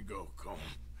 Let me go, Colm,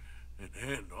 and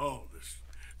end all this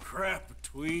crap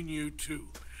between you two.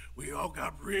 We all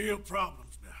got real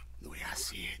problems now. The way I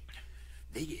see it,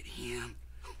 they get him,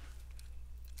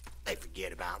 they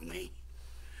forget about me.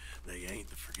 They ain't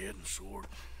the forgetting sort.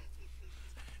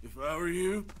 If I were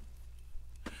you,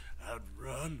 I'd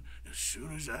run as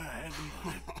soon as I had the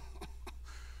money.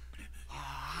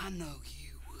 Oh, I know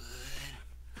you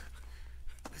would.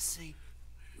 But see,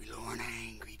 we lure an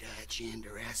angry Dutch in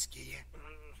to rescue you,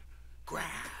 grab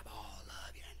all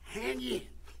of you and hand you in,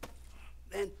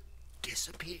 then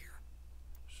disappear.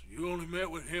 So you only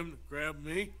met with him to grab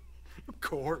me? Of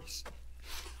course.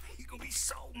 He gonna be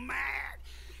so mad.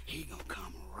 He gonna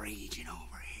come raging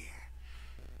over here.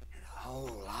 And a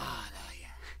whole lot of you.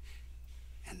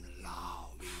 And the law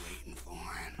will be waiting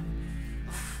for him.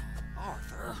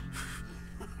 Arthur.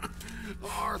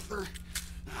 Arthur,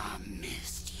 I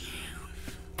missed you.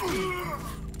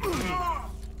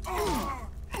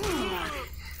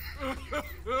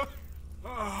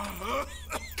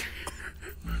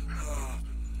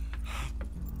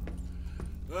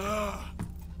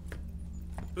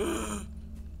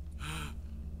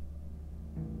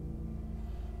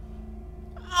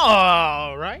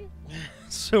 All right.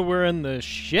 So we're in the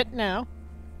shit now.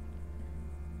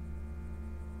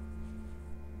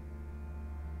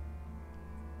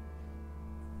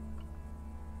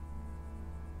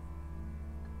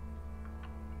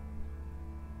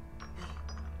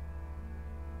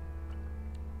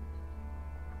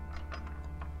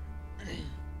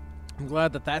 I'm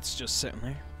glad that that's just sitting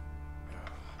there.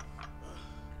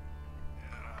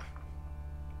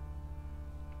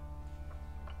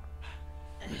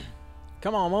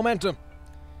 Come on, momentum.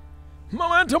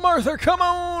 Momentum, Arthur, come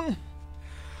on!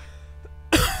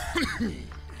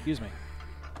 Excuse me.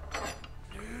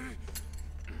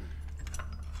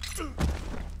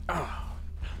 Oh.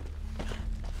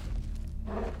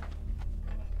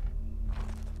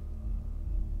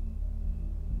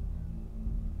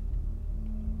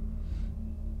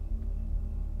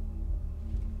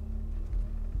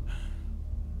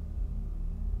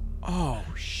 Oh,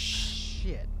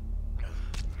 shit.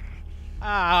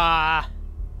 Ah.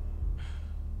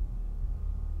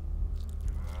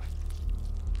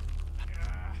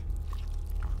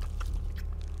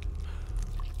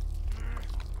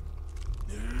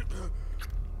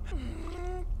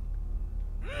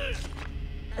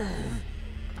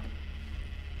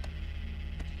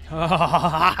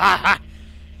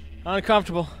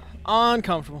 Uncomfortable.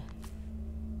 Uncomfortable.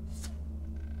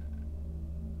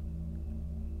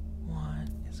 What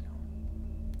is going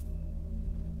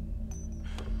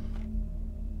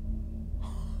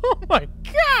on? Oh my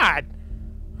God!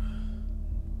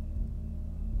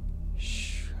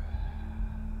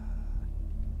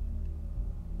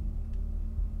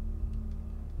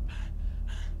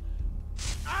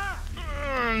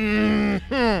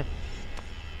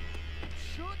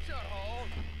 Shut your hole.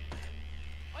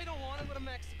 I don't want to go to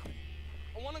Mexico.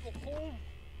 I want to go home.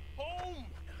 Home.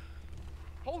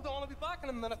 Hold on, I'll be back in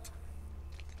a minute.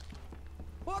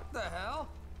 What the hell?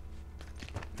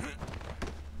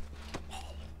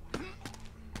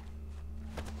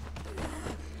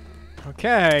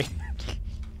 Okay.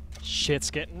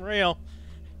 Shit's getting real.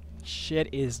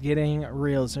 Shit is getting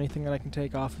real. Is there anything that I can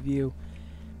take off of you?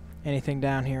 Anything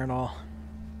down here at all?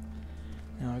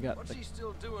 Now I got. What's he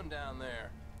still doing down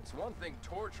there? It's one thing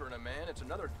torturing a man, it's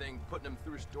another thing putting him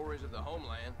through stories of the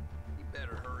homeland. He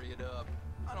better hurry it up.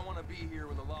 I don't want to be here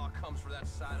when the law comes for that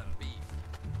side of beef.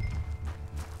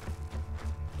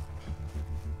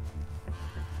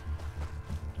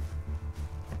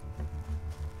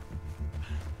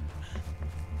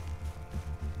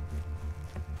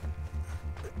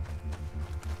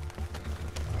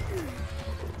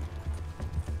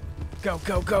 Go,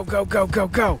 go, go, go, go, go,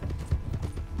 go!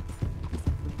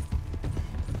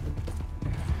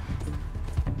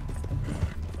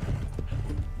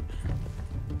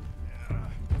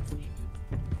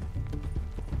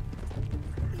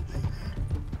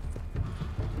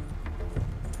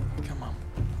 Come on.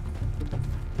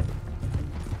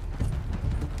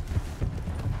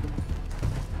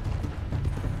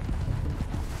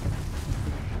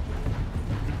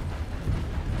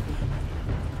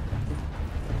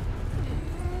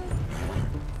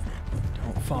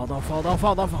 fall, don't fall, don't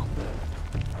fall, don't fall.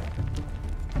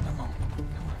 Come on.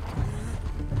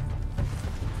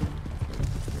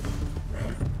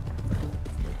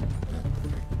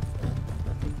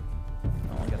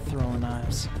 Oh, I got throwing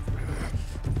knives.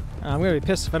 I'm gonna be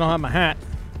pissed if I don't have my hat.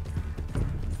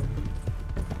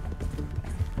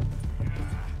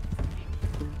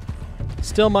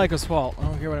 Still Micah's fault. I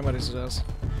don't care what anybody says.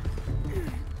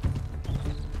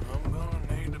 I'm gonna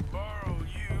need to borrow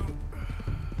you.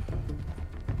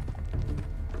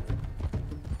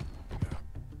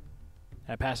 Did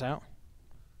I pass out?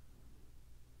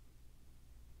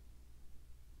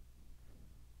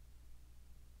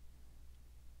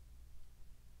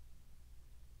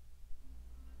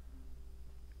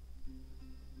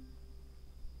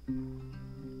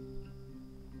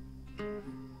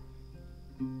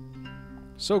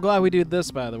 So glad we did this,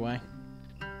 by the way.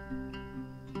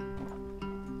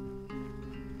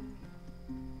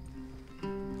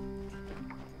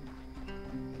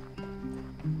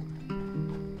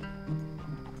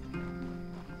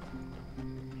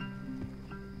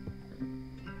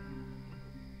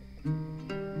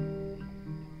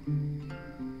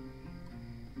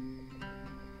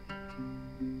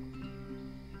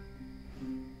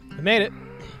 We made it.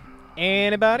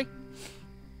 Anybody?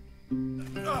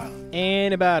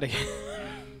 Anybody?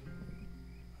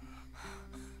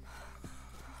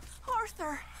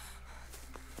 Arthur!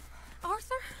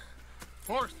 Arthur?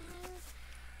 Arthur!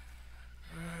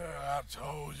 I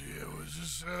told you it was a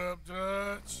setup,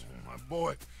 Dutch. My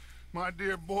boy, my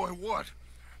dear boy, what?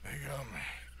 They got me.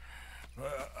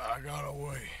 I got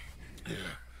away.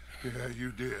 Yeah,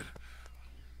 you did.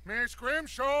 Miss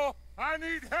Grimshaw, I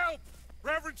need help!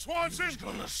 Reverend Swanson! He's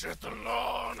gonna set the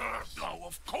law on us. Oh,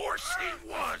 of course he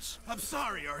was! I'm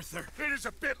sorry, Arthur. It is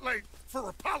a bit late for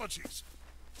apologies.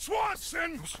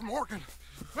 Swanson! Mr. Morgan!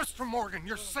 Mr. Morgan,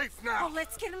 you're safe now. Oh,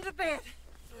 let's get him to bed.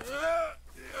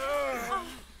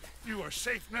 You are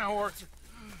safe now, Arthur.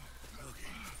 Okay.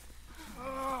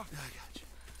 I got you.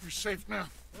 You're safe now.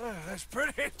 That's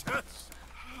pretty, Dutch.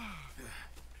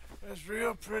 That's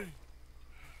real pretty.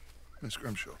 Miss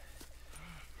Grimshaw,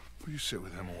 will you sit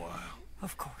with him a while?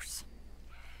 Of course.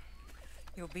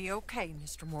 You'll be okay,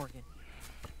 Mr. Morgan.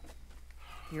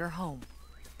 You're home.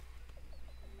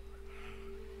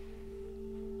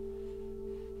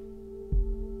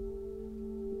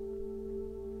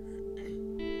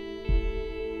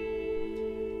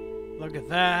 Look at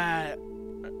that.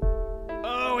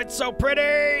 Oh, it's so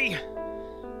pretty.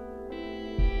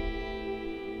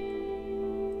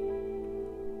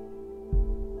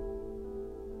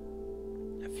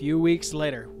 A few weeks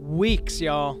later. Weeks,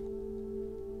 y'all.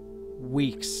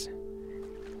 Weeks.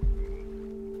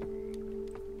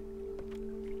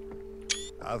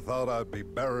 I thought I'd be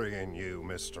burying you,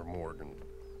 Mr. Morgan.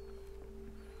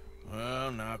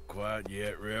 Well, not quite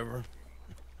yet, Reverend.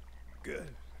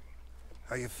 Good.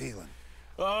 How you feeling?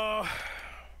 Oh,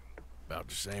 about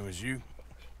the same as you.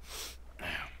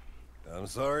 I'm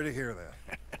sorry to hear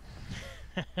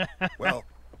that. Well,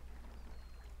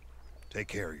 take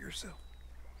care of yourself.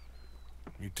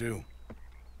 You too.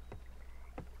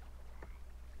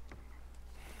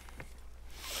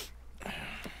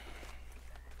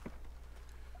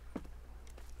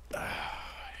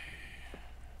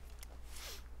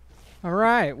 All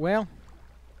right, well.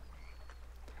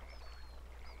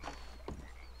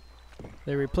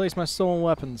 They replaced my stolen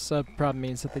weapons. That probably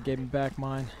means that they gave me back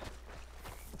mine.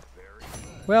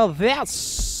 Well, that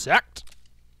sucked.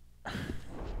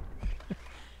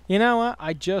 You know what?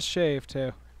 I just shaved,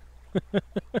 too.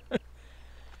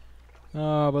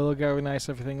 Oh, but look how nice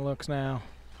everything looks now.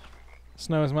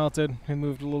 Snow has melted. We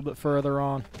moved a little bit further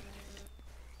on.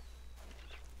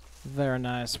 Very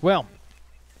nice. Well,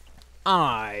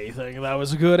 I think that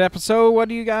was a good episode. What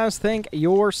do you guys think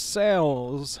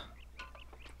yourselves?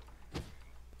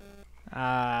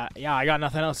 Yeah, I got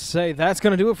nothing else to say. That's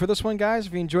going to do it for this one, guys.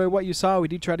 If you enjoy what you saw, we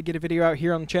do try to get a video out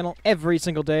here on the channel every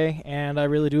single day, and I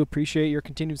really do appreciate your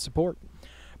continued support.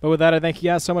 But with that, I thank you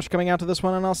guys so much for coming out to this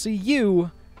one, and I'll see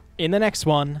you in the next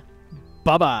one.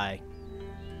 Bye-bye.